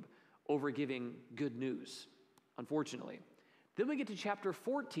Caleb over giving good news, unfortunately. Then we get to chapter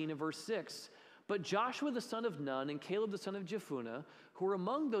 14 and verse 6. But Joshua the son of Nun and Caleb the son of Jephunneh, who were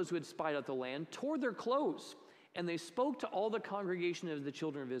among those who had spied out the land, tore their clothes. And they spoke to all the congregation of the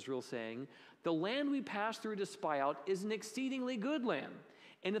children of Israel, saying, "The land we passed through to spy out is an exceedingly good land.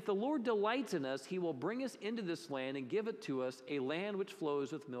 And if the Lord delights in us, he will bring us into this land and give it to us, a land which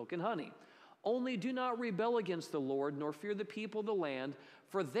flows with milk and honey. Only do not rebel against the Lord, nor fear the people of the land,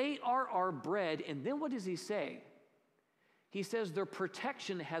 for they are our bread." And then what does he say? He says their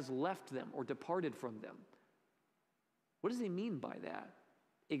protection has left them or departed from them. What does he mean by that?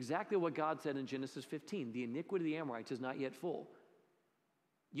 Exactly what God said in Genesis 15. The iniquity of the Amorites is not yet full.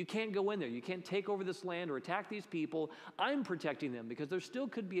 You can't go in there. You can't take over this land or attack these people. I'm protecting them because there still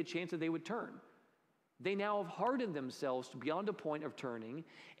could be a chance that they would turn. They now have hardened themselves beyond a point of turning.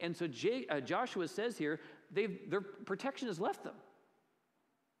 And so Joshua says here, their protection has left them.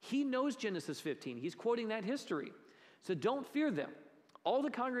 He knows Genesis 15. He's quoting that history. So don't fear them. All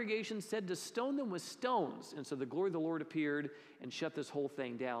the congregation said to stone them with stones. And so the glory of the Lord appeared and shut this whole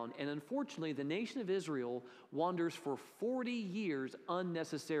thing down. And unfortunately, the nation of Israel wanders for 40 years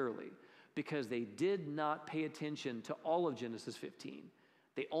unnecessarily because they did not pay attention to all of Genesis 15.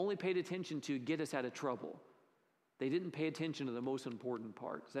 They only paid attention to get us out of trouble. They didn't pay attention to the most important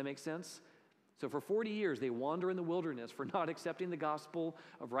part. Does that make sense? So for 40 years, they wander in the wilderness for not accepting the gospel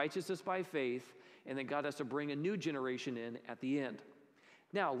of righteousness by faith, and then God has to bring a new generation in at the end.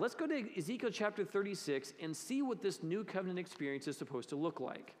 Now, let's go to Ezekiel chapter 36 and see what this new covenant experience is supposed to look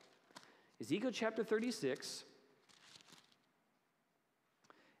like. Ezekiel chapter 36,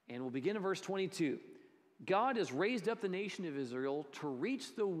 and we'll begin in verse 22. God has raised up the nation of Israel to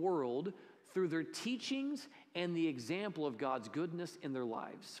reach the world through their teachings and the example of God's goodness in their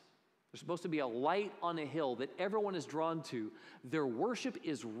lives. They're supposed to be a light on a hill that everyone is drawn to. Their worship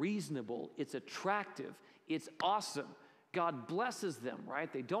is reasonable. It's attractive. It's awesome. God blesses them,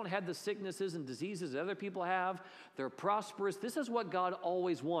 right? They don't have the sicknesses and diseases that other people have. They're prosperous. This is what God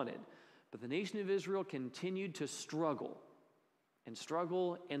always wanted. But the nation of Israel continued to struggle and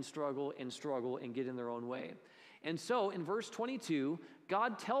struggle and struggle and struggle and get in their own way. And so in verse 22,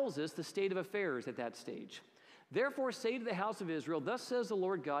 God tells us the state of affairs at that stage. Therefore say to the house of Israel, thus says the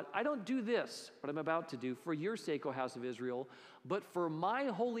Lord God, I don't do this, what I'm about to do, for your sake, O house of Israel, but for my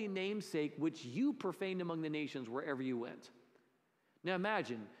holy name's sake, which you profaned among the nations wherever you went. Now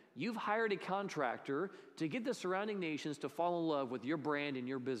imagine, you've hired a contractor to get the surrounding nations to fall in love with your brand and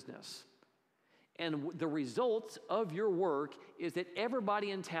your business. And the results of your work is that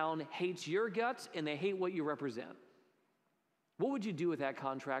everybody in town hates your guts and they hate what you represent. What would you do with that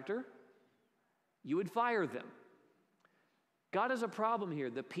contractor? You would fire them. God has a problem here.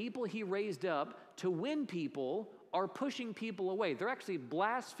 The people he raised up to win people are pushing people away. They're actually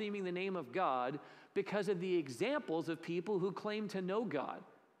blaspheming the name of God because of the examples of people who claim to know God.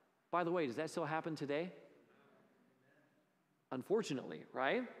 By the way, does that still happen today? Unfortunately,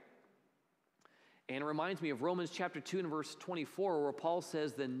 right? And it reminds me of Romans chapter 2 and verse 24, where Paul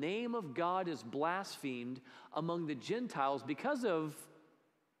says, the name of God is blasphemed among the Gentiles because of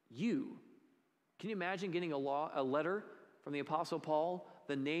you. Can you imagine getting a letter from the Apostle Paul?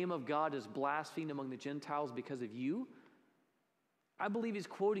 The name of God is blasphemed among the Gentiles because of you. I believe he's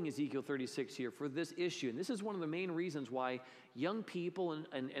quoting Ezekiel 36 here for this issue. And this is one of the main reasons why young people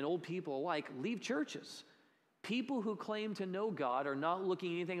and old people alike leave churches. People who claim to know God are not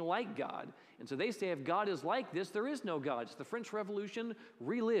looking anything like God. And so they say, if God is like this, there is no God. It's the French Revolution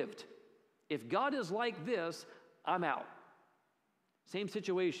relived. If God is like this, I'm out. Same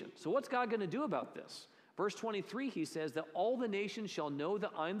situation. So what's God going to do about this? Verse 23, he says that all the nations shall know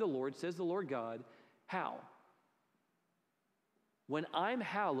that I'm the Lord, says the Lord God. How? When I'm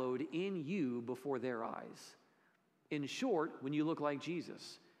hallowed in you before their eyes. In short, when you look like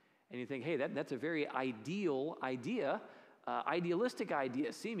Jesus. And you think, hey, that's a very idealistic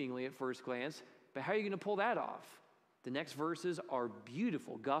idea, seemingly at first glance, but how are you going to pull that off? The next verses are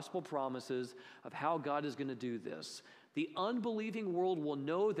beautiful gospel promises of how God is going to do this. The unbelieving world will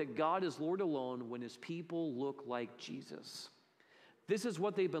know that God is Lord alone when his people look like Jesus. This is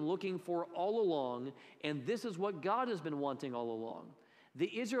what they've been looking for all along, and this is what God has been wanting all along.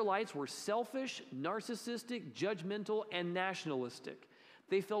 The Israelites were selfish, narcissistic, judgmental, and nationalistic.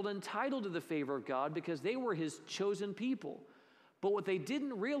 They felt entitled to the favor of God because they were his chosen people. But what they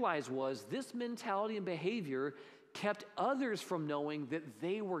didn't realize was this mentality and behavior kept others from knowing that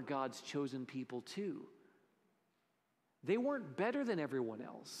they were God's chosen people too. They weren't better than everyone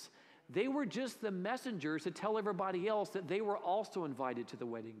else. They were just the messengers to tell everybody else that they were also invited to the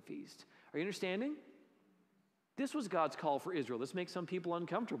wedding feast. Are you understanding? This was God's call for Israel. This makes some people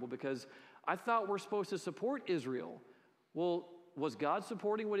uncomfortable because I thought we're supposed to support Israel. Well, was God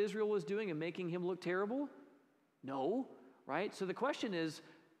supporting what Israel was doing and making him look terrible? No, right? So the question is,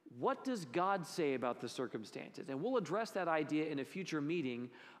 what does God say about the circumstances? And we'll address that idea in a future meeting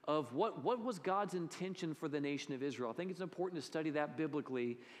of what was God's intention for the nation of Israel. I think it's important to study that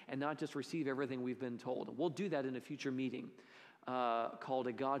biblically and not just receive everything we've been told. And we'll do that in a future meeting called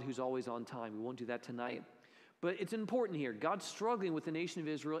A God Who's Always on Time. We won't do that tonight. But it's important here. God's struggling with the nation of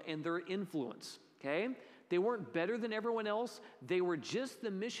Israel and their influence, okay? They weren't better than everyone else. They were just the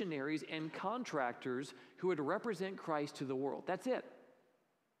missionaries and contractors who would represent Christ to the world. That's it.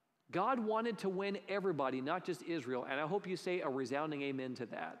 God wanted to win everybody, not just Israel, and I hope you say a resounding amen to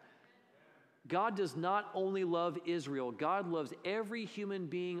that. God does not only love Israel, God loves every human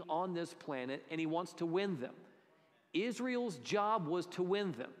being on this planet, and he wants to win them. Israel's job was to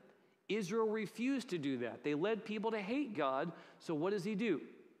win them. Israel refused to do that. They led people to hate God, so what does he do?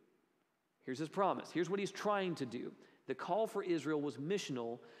 Here's his promise. Here's what he's trying to do. The call for Israel was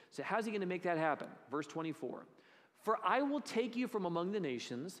missional. So how's he going to make that happen? Verse 24. For I will take you from among the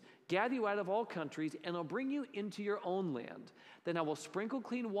nations, gather you out of all countries, and I'll bring you into your own land. Then I will sprinkle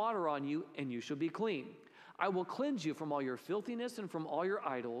clean water on you, and you shall be clean. I will cleanse you from all your filthiness and from all your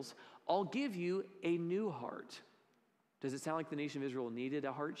idols. I'll give you a new heart. Does it sound like the nation of Israel needed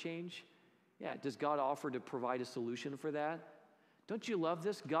a heart change? Yeah. Does God offer to provide a solution for that? Don't you love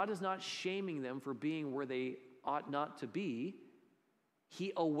this? God is not shaming them for being where they ought not to be.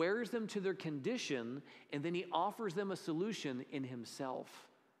 He awares them to their condition, and then he offers them a solution in himself.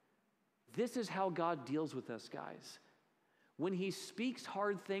 This is how God deals with us, guys. When he speaks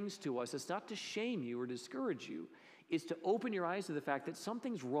hard things to us, it's not to shame you or discourage you. It's to open your eyes to the fact that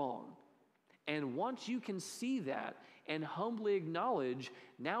something's wrong. And once you can see that and humbly acknowledge,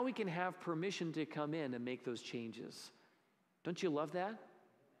 now we can have permission to come in and make those changes. Don't you love that?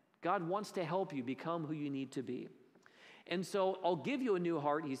 God wants to help you become who you need to be. And so I'll give you a new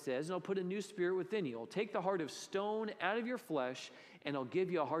heart, he says, and I'll put a new spirit within you. I'll take the heart of stone out of your flesh, and I'll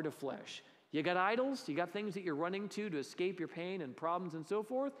give you a heart of flesh. You got idols? You got things that you're running to escape your pain and problems and so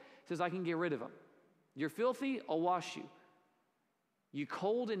forth? He says, I can get rid of them. You're filthy? I'll wash you. You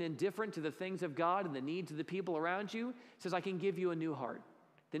cold and indifferent to the things of God and the needs of the people around you? He says, I can give you a new heart.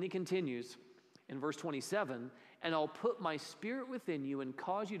 Then he continues in verse 27, and I'll put my spirit within you and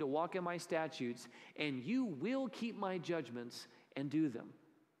cause you to walk in my statutes, and you will keep my judgments and do them.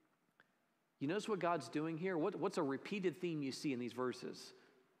 You notice what God's doing here? What's a repeated theme you see in these verses?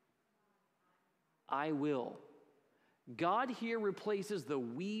 I will. God here replaces the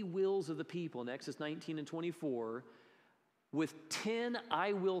we wills of the people in Exodus 19 and 24 with 10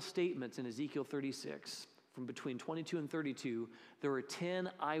 I will statements in Ezekiel 36. From between 22 and 32, there are 10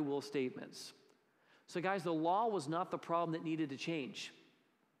 I will statements. So guys, the law was not the problem that needed to change.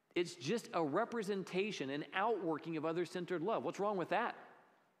 It's just a representation, an outworking of other-centered love. What's wrong with that?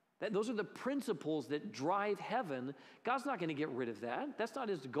 Those are the principles that drive heaven. God's not going to get rid of that. That's not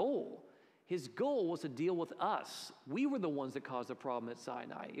his goal. His goal was to deal with us. We were the ones that caused the problem at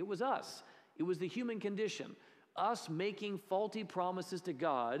Sinai. It was us. It was the human condition. Us making faulty promises to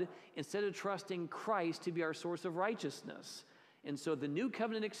God instead of trusting Christ to be our source of righteousness. And so the new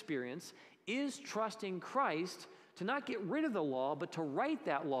covenant experience is trusting Christ to not get rid of the law, but to write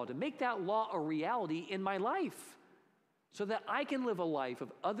that law, to make that law a reality in my life so that I can live a life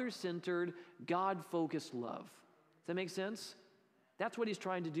of other-centered, God-focused love. Does that make sense? That's what he's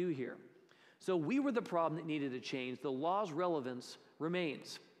trying to do here. So we were the problem that needed to change. The law's relevance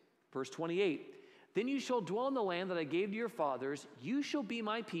remains. Verse 28, then you shall dwell in the land that I gave to your fathers. You shall be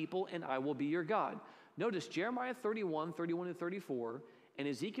my people, and I will be your God. Notice Jeremiah 31, 31 to 34, and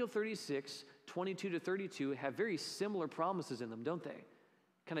Ezekiel 36, 22 to 32 have very similar promises in them, don't they?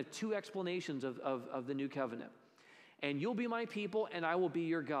 Kind of two explanations of the new covenant. And you'll be my people, and I will be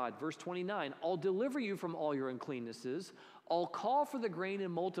your God. Verse 29, I'll deliver you from all your uncleannesses. I'll call for the grain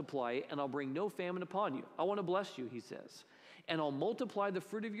and multiply it, and I'll bring no famine upon you. I want to bless you, he says. And I'll multiply the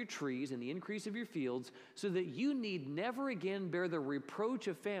fruit of your trees and the increase of your fields, so that you need never again bear the reproach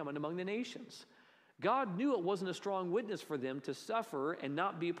of famine among the nations. God knew it wasn't a strong witness for them to suffer and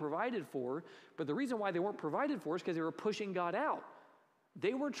not be provided for, but the reason why they weren't provided for is because they were pushing God out.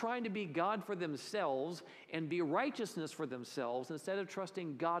 They were trying to be God for themselves and be righteousness for themselves instead of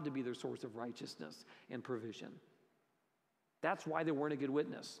trusting God to be their source of righteousness and provision. That's why they weren't a good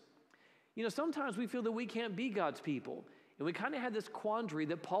witness. You know, sometimes we feel that we can't be God's people. And we kind of have this quandary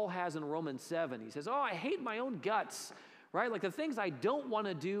that Paul has in Romans 7. He says, oh, I hate my own guts, right? Like the things I don't want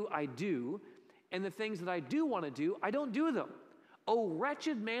to do, I do. And the things that I do want to do, I don't do them. Oh,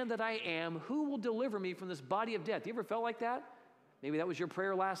 wretched man that I am, who will deliver me from this body of death? You ever felt like that? Maybe that was your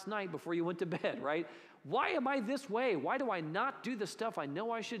prayer last night before you went to bed, right? Why am I this way? Why do I not do the stuff I know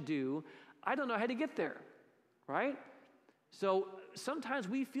I should do? I don't know how to get there, right? So sometimes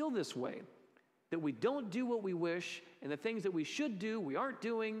we feel this way, that we don't do what we wish, and the things that we should do, we aren't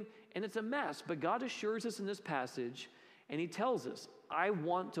doing, and it's a mess. But God assures us in this passage, and he tells us, I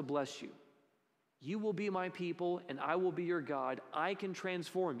want to bless you. You will be my people, and I will be your God. I can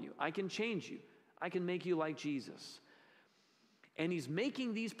transform you. I can change you. I can make you like Jesus. And he's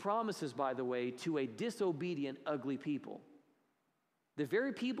making these promises, by the way, to a disobedient, ugly people. The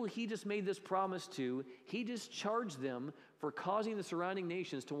very people he just made this promise to, he just charged them for causing the surrounding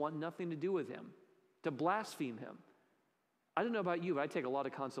nations to want nothing to do with him, to blaspheme him. I don't know about you, but I take a lot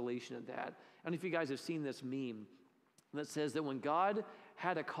of consolation in that. I don't know if you guys have seen this meme that says that when God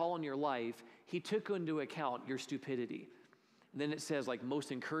had a call in your life, he took into account your stupidity. And then it says, like,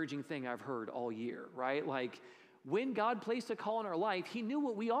 most encouraging thing I've heard all year, right? Like, when God placed a call in our life, he knew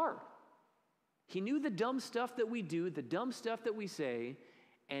what we are. He knew the dumb stuff that we do, the dumb stuff that we say,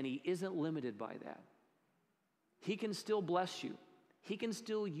 and he isn't limited by that. He can still bless you. He can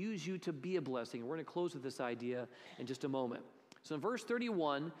still use you to be a blessing. We're going to close with this idea in just a moment. So in verse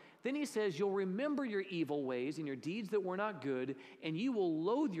 31, then he says, you'll remember your evil ways and your deeds that were not good, and you will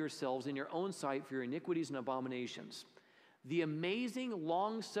loathe yourselves in your own sight for your iniquities and abominations. The amazing,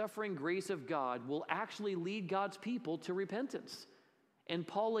 long-suffering grace of God will actually lead God's people to repentance. And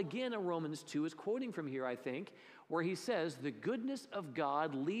Paul again in Romans 2 is quoting from here, I think, where he says, the goodness of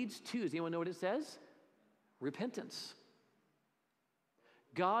God leads to, does anyone know what it says? Repentance.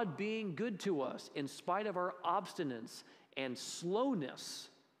 God being good to us in spite of our obstinance and slowness,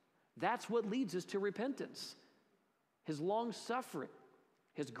 that's what leads us to repentance. His long suffering,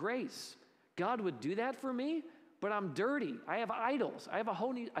 his grace. God would do that for me, but I'm dirty. I have idols. I have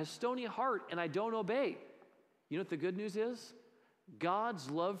a stony heart, and I don't obey. You know what the good news is? God's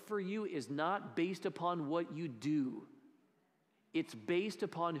love for you is not based upon what you do. It's based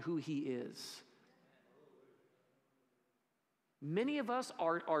upon who he is. Many of us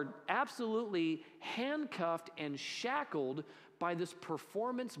are absolutely handcuffed and shackled by this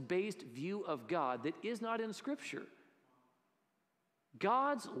performance-based view of God that is not in Scripture.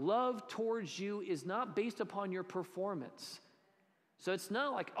 God's love towards you is not based upon your performance. So it's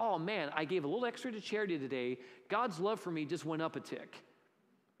not like, oh man, I gave a little extra to charity today. God's love for me just went up a tick.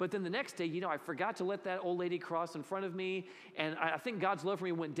 But then the next day, I forgot to let that old lady cross in front of me, and I think God's love for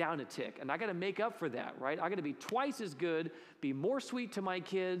me went down a tick, and I got to make up for that, right? I got to be twice as good, be more sweet to my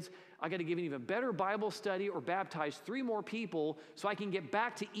kids. I got to give an even better Bible study or baptize 3 more people so I can get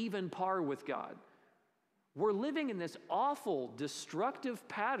back to even par with God. We're living in this awful, destructive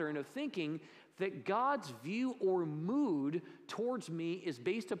pattern of thinking that God's view or mood towards me is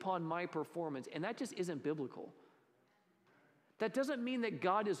based upon my performance, and that just isn't biblical. That doesn't mean that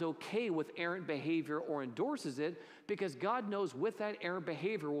God is okay with errant behavior or endorses it, because God knows with that errant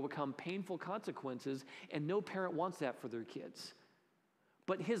behavior will become painful consequences, and no parent wants that for their kids.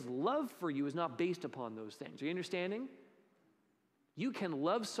 But his love for you is not based upon those things. Are you understanding? You can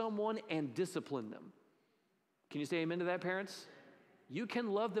love someone and discipline them. Can you say amen to that, parents? You can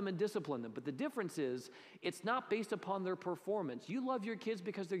love them and discipline them, but the difference is it's not based upon their performance. You love your kids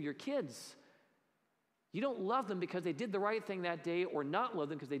because they're your kids. You don't love them because they did the right thing that day, or not love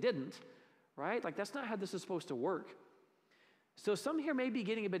them because they didn't, right? Like, that's not how this is supposed to work. So some here may be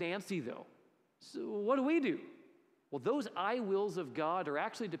getting a bit antsy, though. So what do we do? Well, those I wills of God are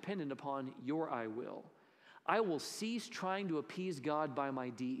actually dependent upon your I will. I will cease trying to appease God by my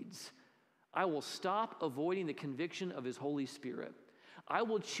deeds. I will stop avoiding the conviction of his Holy Spirit. I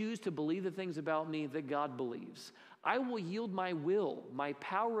will choose to believe the things about me that God believes. I will yield my will, my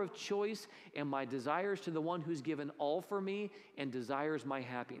power of choice, and my desires to the one who's given all for me and desires my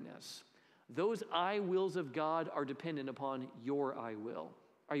happiness. Those I wills of God are dependent upon your I will.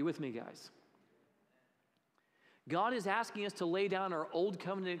 Are you with me, guys? God is asking us to lay down our old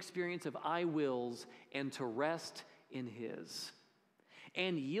covenant experience of I wills and to rest in his.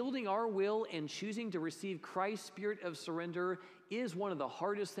 And yielding our will and choosing to receive Christ's spirit of surrender is one of the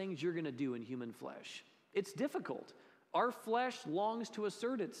hardest things you're going to do in human flesh. It's difficult. Our flesh longs to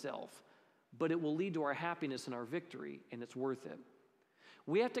assert itself, but it will lead to our happiness and our victory, and it's worth it.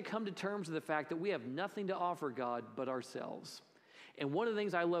 We have to come to terms with the fact that we have nothing to offer God but ourselves. And one of the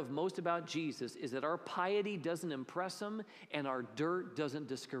things I love most about Jesus is that our piety doesn't impress him and our dirt doesn't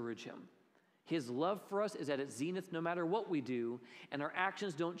discourage him. His love for us is at its zenith no matter what we do, and our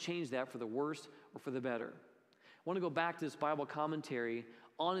actions don't change that for the worse or for the better. I want to go back to this Bible commentary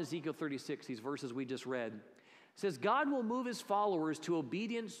on Ezekiel 36, these verses we just read. It says, God will move his followers to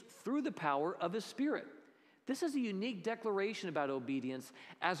obedience through the power of his Spirit. This is a unique declaration about obedience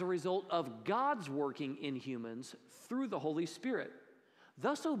as a result of God's working in humans through the Holy Spirit.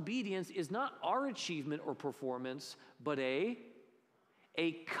 Thus, obedience is not our achievement or performance, but a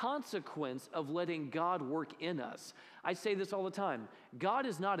consequence of letting God work in us. I say this all the time. God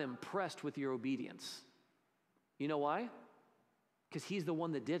is not impressed with your obedience. You know why? Because he's the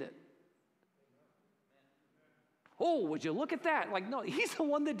one that did it. Oh, would you look at that? Like, no, he's the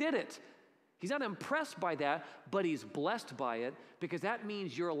one that did it. He's not impressed by that, but he's blessed by it, because that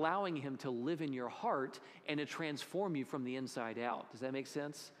means you're allowing him to live in your heart and to transform you from the inside out. Does that make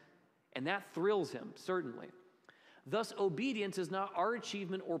sense? And that thrills him, certainly. Thus, obedience is not our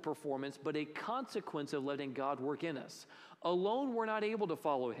achievement or performance, but a consequence of letting God work in us. Alone, we're not able to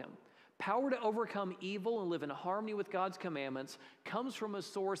follow him. Power to overcome evil and live in harmony with God's commandments comes from a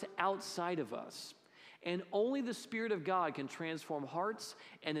source outside of us. And only the Spirit of God can transform hearts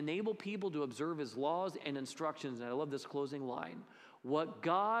and enable people to observe his laws and instructions. And I love this closing line. What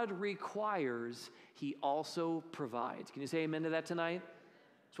God requires, he also provides. Can you say amen to that tonight?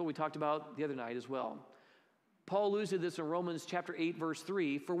 That's what we talked about the other night as well. Paul alludes to this in Romans chapter 8, verse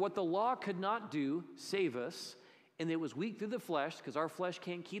 3. For what the law could not do, save us, and it was weak through the flesh, because our flesh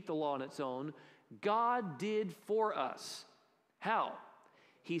can't keep the law on its own, God did for us. How?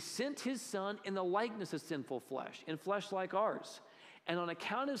 He sent his Son in the likeness of sinful flesh, in flesh like ours. And on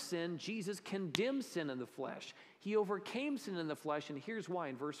account of sin, Jesus condemned sin in the flesh. He overcame sin in the flesh, and here's why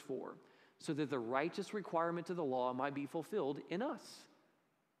in verse 4. So that the righteous requirement of the law might be fulfilled in us,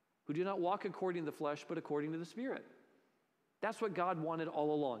 who do not walk according to the flesh, but according to the Spirit. That's what God wanted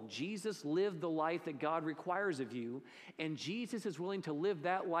all along. Jesus lived the life that God requires of you, and Jesus is willing to live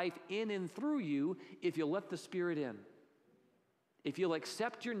that life in and through you if you'll let the Spirit in. If you'll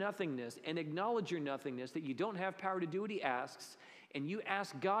accept your nothingness and acknowledge your nothingness, that you don't have power to do what he asks, and you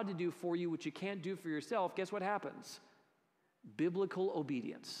ask God to do for you what you can't do for yourself, guess what happens? Biblical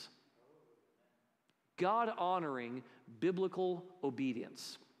obedience. God-honoring biblical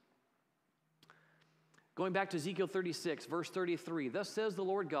obedience. Going back to Ezekiel 36, verse 33, thus says the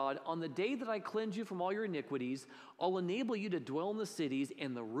Lord God, on the day that I cleanse you from all your iniquities, I'll enable you to dwell in the cities,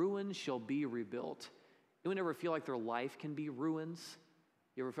 and the ruins shall be rebuilt. Anyone ever feel like their life can be ruins?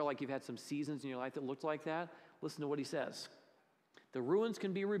 You ever feel like you've had some seasons in your life that looked like that? Listen to what he says. The ruins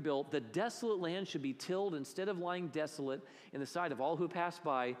can be rebuilt. The desolate land should be tilled instead of lying desolate in the sight of all who pass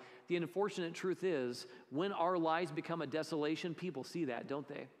by. The unfortunate truth is, when our lives become a desolation, people see that, don't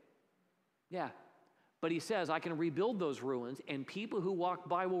they? Yeah. But he says, I can rebuild those ruins, and people who walk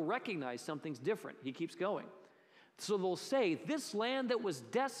by will recognize something's different. He keeps going. So they'll say, this land that was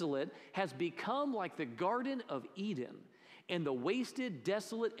desolate has become like the Garden of Eden, and the wasted,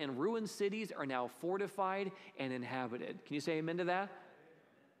 desolate, and ruined cities are now fortified and inhabited. Can you say amen to that?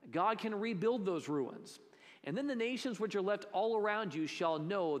 God can rebuild those ruins. And then the nations which are left all around you shall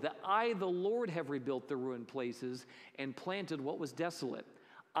know that I, the Lord, have rebuilt the ruined places and planted what was desolate.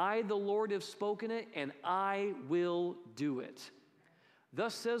 I, the Lord, have spoken it, and I will do it.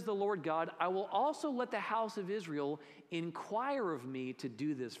 Thus says the Lord God, I will also let the house of Israel inquire of me to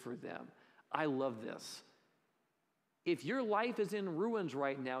do this for them. I love this. If your life is in ruins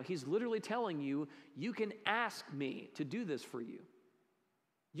right now, he's literally telling you, you can ask me to do this for you.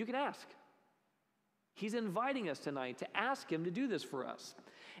 You can ask. He's inviting us tonight to ask him to do this for us.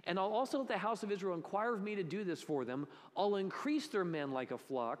 And I'll also let the house of Israel inquire of me to do this for them. I'll increase their men like a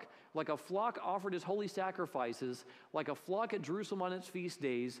flock offered as holy sacrifices, like a flock at Jerusalem on its feast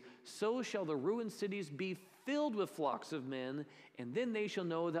days. So shall the ruined cities be filled with flocks of men, and then they shall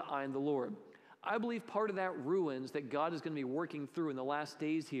know that I am the Lord. I believe part of that ruins that God is going to be working through in the last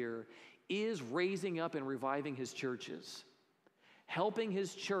days here is raising up and reviving his churches. Helping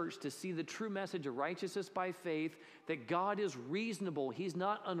his church to see the true message of righteousness by faith, that God is reasonable. He's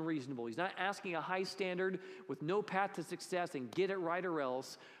not unreasonable. He's not asking a high standard with no path to success and get it right or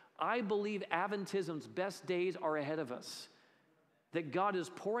else. I believe Adventism's best days are ahead of us. That God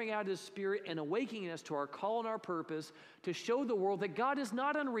is pouring out his Spirit and awakening us to our call and our purpose to show the world that God is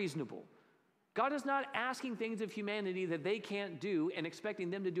not unreasonable. God is not asking things of humanity that they can't do and expecting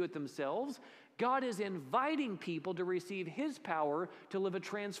them to do it themselves. God is inviting people to receive his power to live a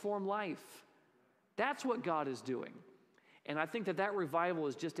transformed life. That's what God is doing. And I think that that revival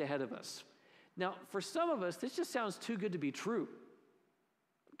is just ahead of us. Now, for some of us, this just sounds too good to be true.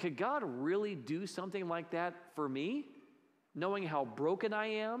 Could God really do something like that for me? Knowing how broken I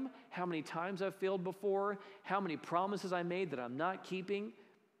am, how many times I've failed before, how many promises I made that I'm not keeping.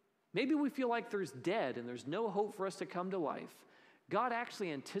 Maybe we feel like there's dead and there's no hope for us to come to life. God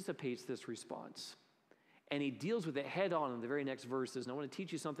actually anticipates this response, and he deals with it head on in the very next verses. And I want to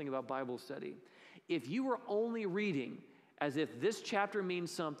teach you something about Bible study. If you were only reading as if this chapter means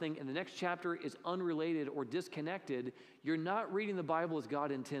something and the next chapter is unrelated or disconnected, you're not reading the Bible as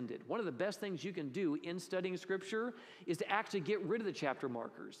God intended. One of the best things you can do in studying Scripture is to actually get rid of the chapter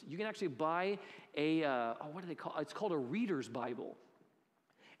markers. You can actually buy a, what do they call it? It's called a reader's Bible.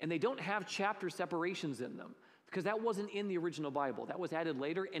 And they don't have chapter separations in them, because that wasn't in the original Bible. That was added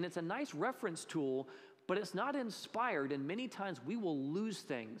later, and it's a nice reference tool, but it's not inspired, and many times we will lose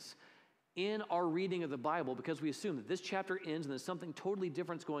things in our reading of the Bible because we assume that this chapter ends and there's something totally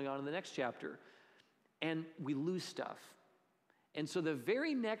different going on in the next chapter, and we lose stuff. And so the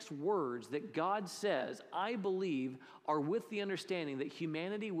very next words that God says, I believe, are with the understanding that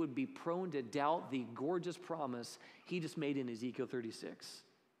humanity would be prone to doubt the gorgeous promise he just made in Ezekiel 36.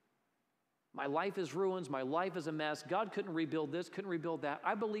 My life is ruins. My life is a mess. God couldn't rebuild this, couldn't rebuild that.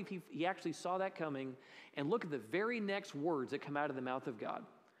 I believe he actually saw that coming. And look at the very next words that come out of the mouth of God.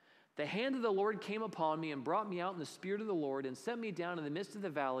 The hand of the Lord came upon me and brought me out in the spirit of the Lord and set me down in the midst of the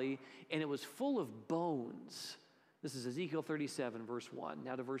valley, and it was full of bones. This is Ezekiel 37, verse 1.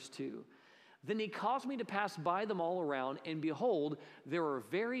 Now to verse 2. Then he caused me to pass by them all around, and behold, there were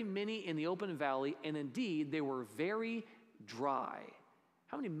very many in the open valley, and indeed they were very dry.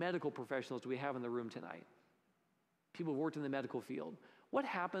 How many medical professionals do we have in the room tonight? People who worked in the medical field. What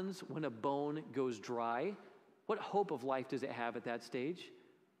happens when a bone goes dry? What hope of life does it have at that stage?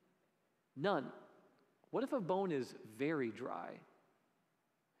 None. What if a bone is very dry?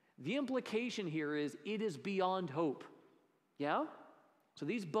 The implication here is it is beyond hope. Yeah? So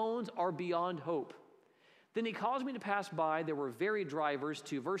these bones are beyond hope. Then he caused me to pass by. There were very dry, verse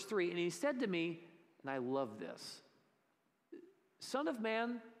 2. Verse 3, and he said to me, and I love this, Son of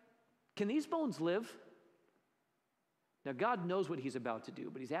man, can these bones live? Now God knows what he's about to do,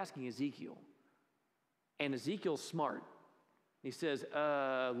 but he's asking Ezekiel. And Ezekiel's smart. He says,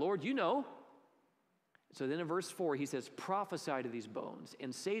 Lord, you know. So then in verse 4, he says, prophesy to these bones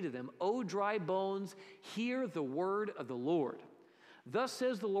and say to them, O dry bones, hear the word of the Lord. Thus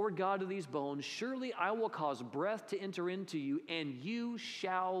says the Lord God of these bones, surely I will cause breath to enter into you, and you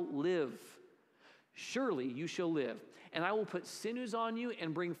shall live. Surely you shall live. And I will put sinews on you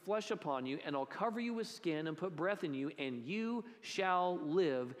and bring flesh upon you, and I'll cover you with skin and put breath in you, and you shall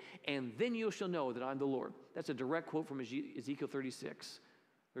live, and then you shall know that I'm the Lord. That's a direct quote from Ezekiel 36.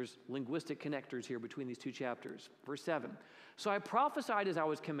 There's linguistic connectors here between these two chapters. Verse 7. So I prophesied as I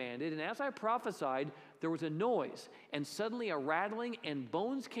was commanded, and as I prophesied, there was a noise, and suddenly a rattling, and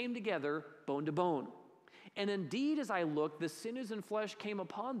bones came together, bone to bone. And indeed, as I looked, the sinews and flesh came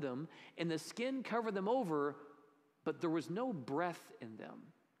upon them, and the skin covered them over, but there was no breath in them.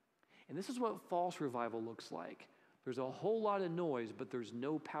 And this is what false revival looks like. There's a whole lot of noise, but there's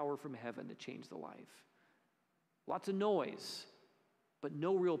no power from heaven to change the life. Lots of noise, but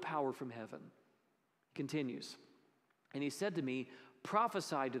no real power from heaven. Continues. And he said to me,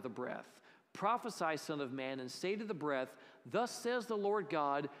 prophesy to the breath. Prophesy, son of man, and say to the breath, thus says the Lord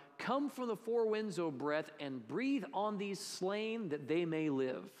God, come from the four winds, O breath, and breathe on these slain that they may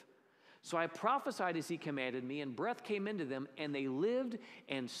live. So I prophesied as he commanded me, and breath came into them, and they lived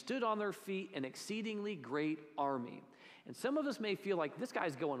and stood on their feet, an exceedingly great army. And some of us may feel like this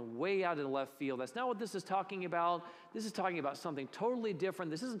guy's going way out in left field. That's not what this is talking about. This is talking about something totally different.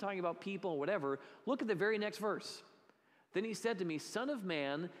 This isn't talking about people and whatever. Look at the very next verse. Then he said to me, Son of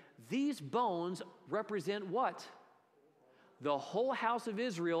man, these bones represent what? The whole house of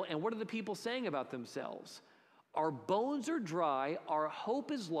Israel. And what are the people saying about themselves? Our bones are dry, our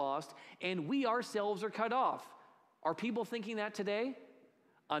hope is lost, and we ourselves are cut off. Are people thinking that today?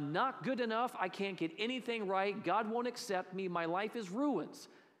 I'm not good enough. I can't get anything right. God won't accept me. My life is ruins.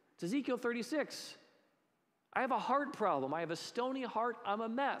 It's Ezekiel 36. I have a heart problem. I have a stony heart. I'm a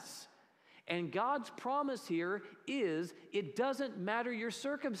mess. And God's promise here is it doesn't matter your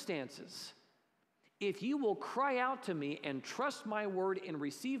circumstances. If you will cry out to me and trust my word and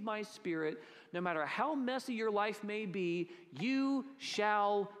receive my spirit, no matter how messy your life may be, you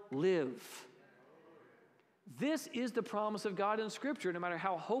shall live. This is the promise of God in Scripture, no matter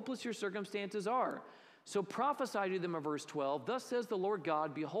how hopeless your circumstances are. So prophesy to them in verse 12, thus says the Lord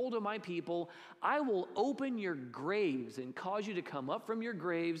God, behold, O my people, I will open your graves and cause you to come up from your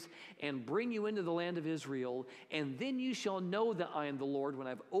graves and bring you into the land of Israel. And then you shall know that I am the Lord when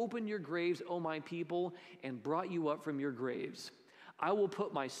I've opened your graves, O my people, and brought you up from your graves. I will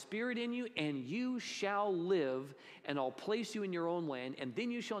put my spirit in you, and you shall live, and I'll place you in your own land. And then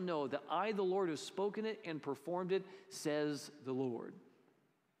you shall know that I, the Lord, have spoken it and performed it, says the Lord.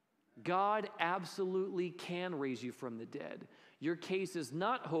 God absolutely can raise you from the dead. Your case is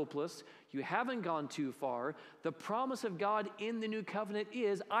not hopeless. You haven't gone too far. The promise of God in the new covenant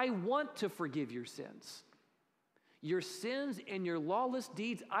is, I want to forgive your sins. Your sins and your lawless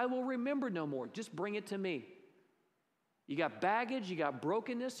deeds, I will remember no more. Just bring it to me. You got baggage, you got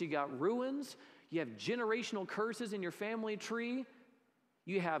brokenness, you got ruins, you have generational curses in your family tree.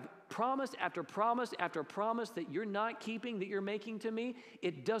 You have promise after promise after promise that you're not keeping, that you're making to me.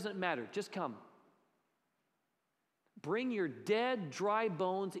 It doesn't matter. Just come. Bring your dead, dry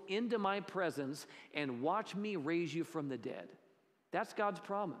bones into my presence and watch me raise you from the dead. That's God's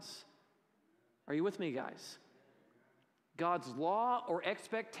promise. Are you with me, guys? God's law or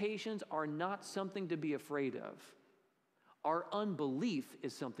expectations are not something to be afraid of. Our unbelief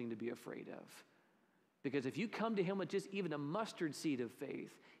is something to be afraid of. Because if you come to him with just even a mustard seed of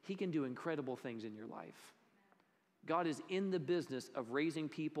faith, he can do incredible things in your life. God is in the business of raising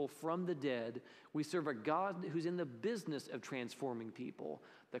people from the dead. We serve a God who's in the business of transforming people.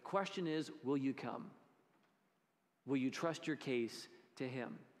 The question is, will you come? Will you trust your case to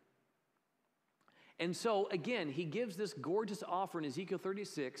him? And so, again, he gives this gorgeous offer in Ezekiel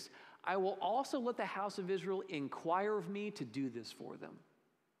 36. I will also let the house of Israel inquire of me to do this for them.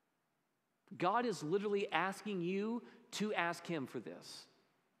 God is literally asking you to ask him for this.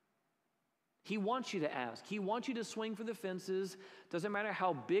 He wants you to ask. He wants you to swing for the fences. Doesn't matter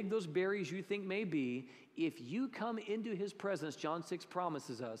how big those barriers you think may be. If you come into his presence, John 6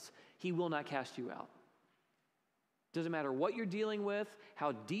 promises us, he will not cast you out. Doesn't matter what you're dealing with,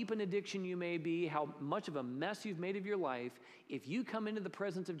 how deep an addiction you may be, how much of a mess you've made of your life. If you come into the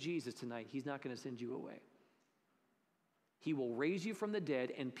presence of Jesus tonight, he's not going to send you away. He will raise you from the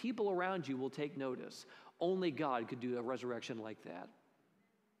dead, and people around you will take notice. Only God could do a resurrection like that.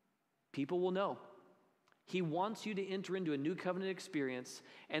 People will know. He wants you to enter into a new covenant experience.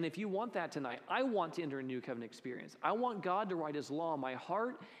 And if you want that tonight, I want to enter a new covenant experience. I want God to write his law in my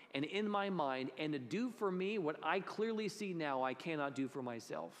heart and in my mind and to do for me what I clearly see now I cannot do for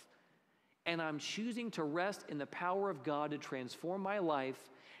myself. And I'm choosing to rest in the power of God to transform my life.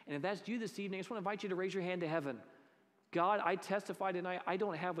 And if that's you this evening, I just want to invite you to raise your hand to heaven. God, I testify tonight, I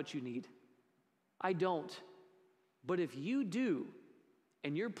don't have what you need. I don't. But if you do,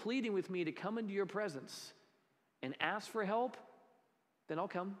 and you're pleading with me to come into your presence and ask for help, then I'll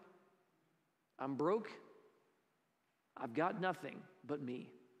come. I'm broke. I've got nothing but me.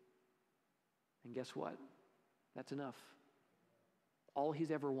 And guess what? That's enough. All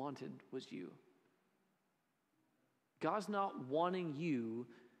he's ever wanted was you. God's not wanting you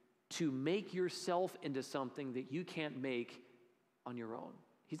to make yourself into something that you can't make on your own.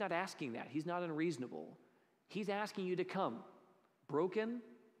 He's not asking that. He's not unreasonable. He's asking you to come. Broken,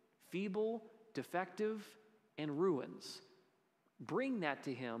 feeble, defective, and ruins. Bring that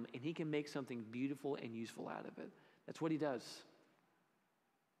to him, and he can make something beautiful and useful out of it. That's what he does.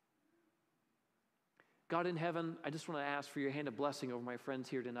 God in heaven, I just want to ask for your hand of blessing over my friends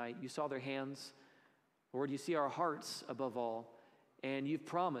here tonight. You saw their hands. Lord, you see our hearts above all, and you've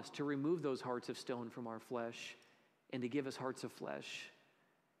promised to remove those hearts of stone from our flesh and to give us hearts of flesh.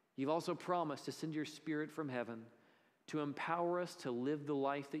 You've also promised to send your Spirit from heaven to empower us to live the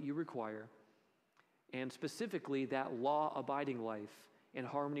life that you require, and specifically that law-abiding life in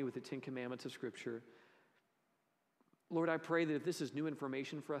harmony with the 10 Commandments of Scripture. Lord, I pray that if this is new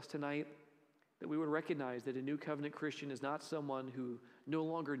information for us tonight, that we would recognize that a new covenant Christian is not someone who no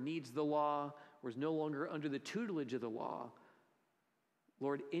longer needs the law or is no longer under the tutelage of the law.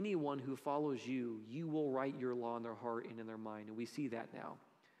 Lord, anyone who follows you, you will write your law in their heart and in their mind, and we see that now.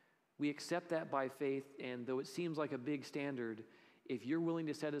 We accept that by faith, and though it seems like a big standard, if you're willing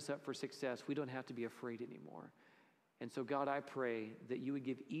to set us up for success, we don't have to be afraid anymore. And so, God, I pray that you would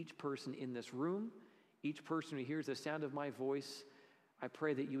give each person in this room, each person who hears the sound of my voice, I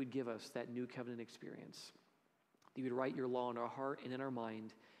pray that you would give us that new covenant experience, that you would write your law in our heart and in our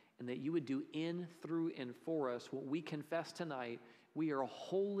mind, and that you would do in, through, and for us what we confess tonight we are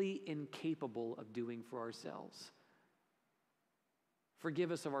wholly incapable of doing for ourselves.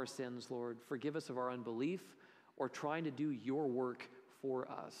 Forgive us of our sins, Lord. Forgive us of our unbelief or trying to do your work for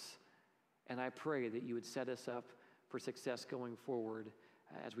us. And I pray that you would set us up for success going forward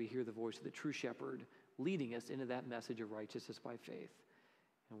as we hear the voice of the true shepherd leading us into that message of righteousness by faith.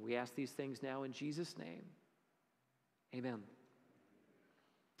 And we ask these things now in Jesus' name. Amen.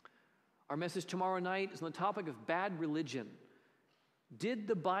 Our message tomorrow night is on the topic of bad religion. Did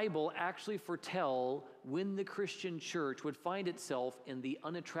the Bible actually foretell when the Christian church would find itself in the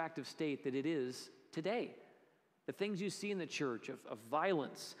unattractive state that it is today? The things you see in the church of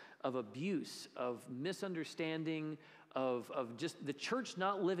violence, of abuse, of misunderstanding, of just the church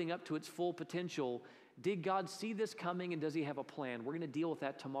not living up to its full potential. Did God see this coming, and does he have a plan? We're going to deal with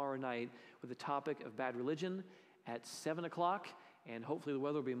that tomorrow night with the topic of bad religion at 7 o'clock, and hopefully the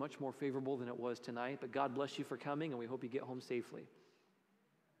weather will be much more favorable than it was tonight. But God bless you for coming, and we hope you get home safely.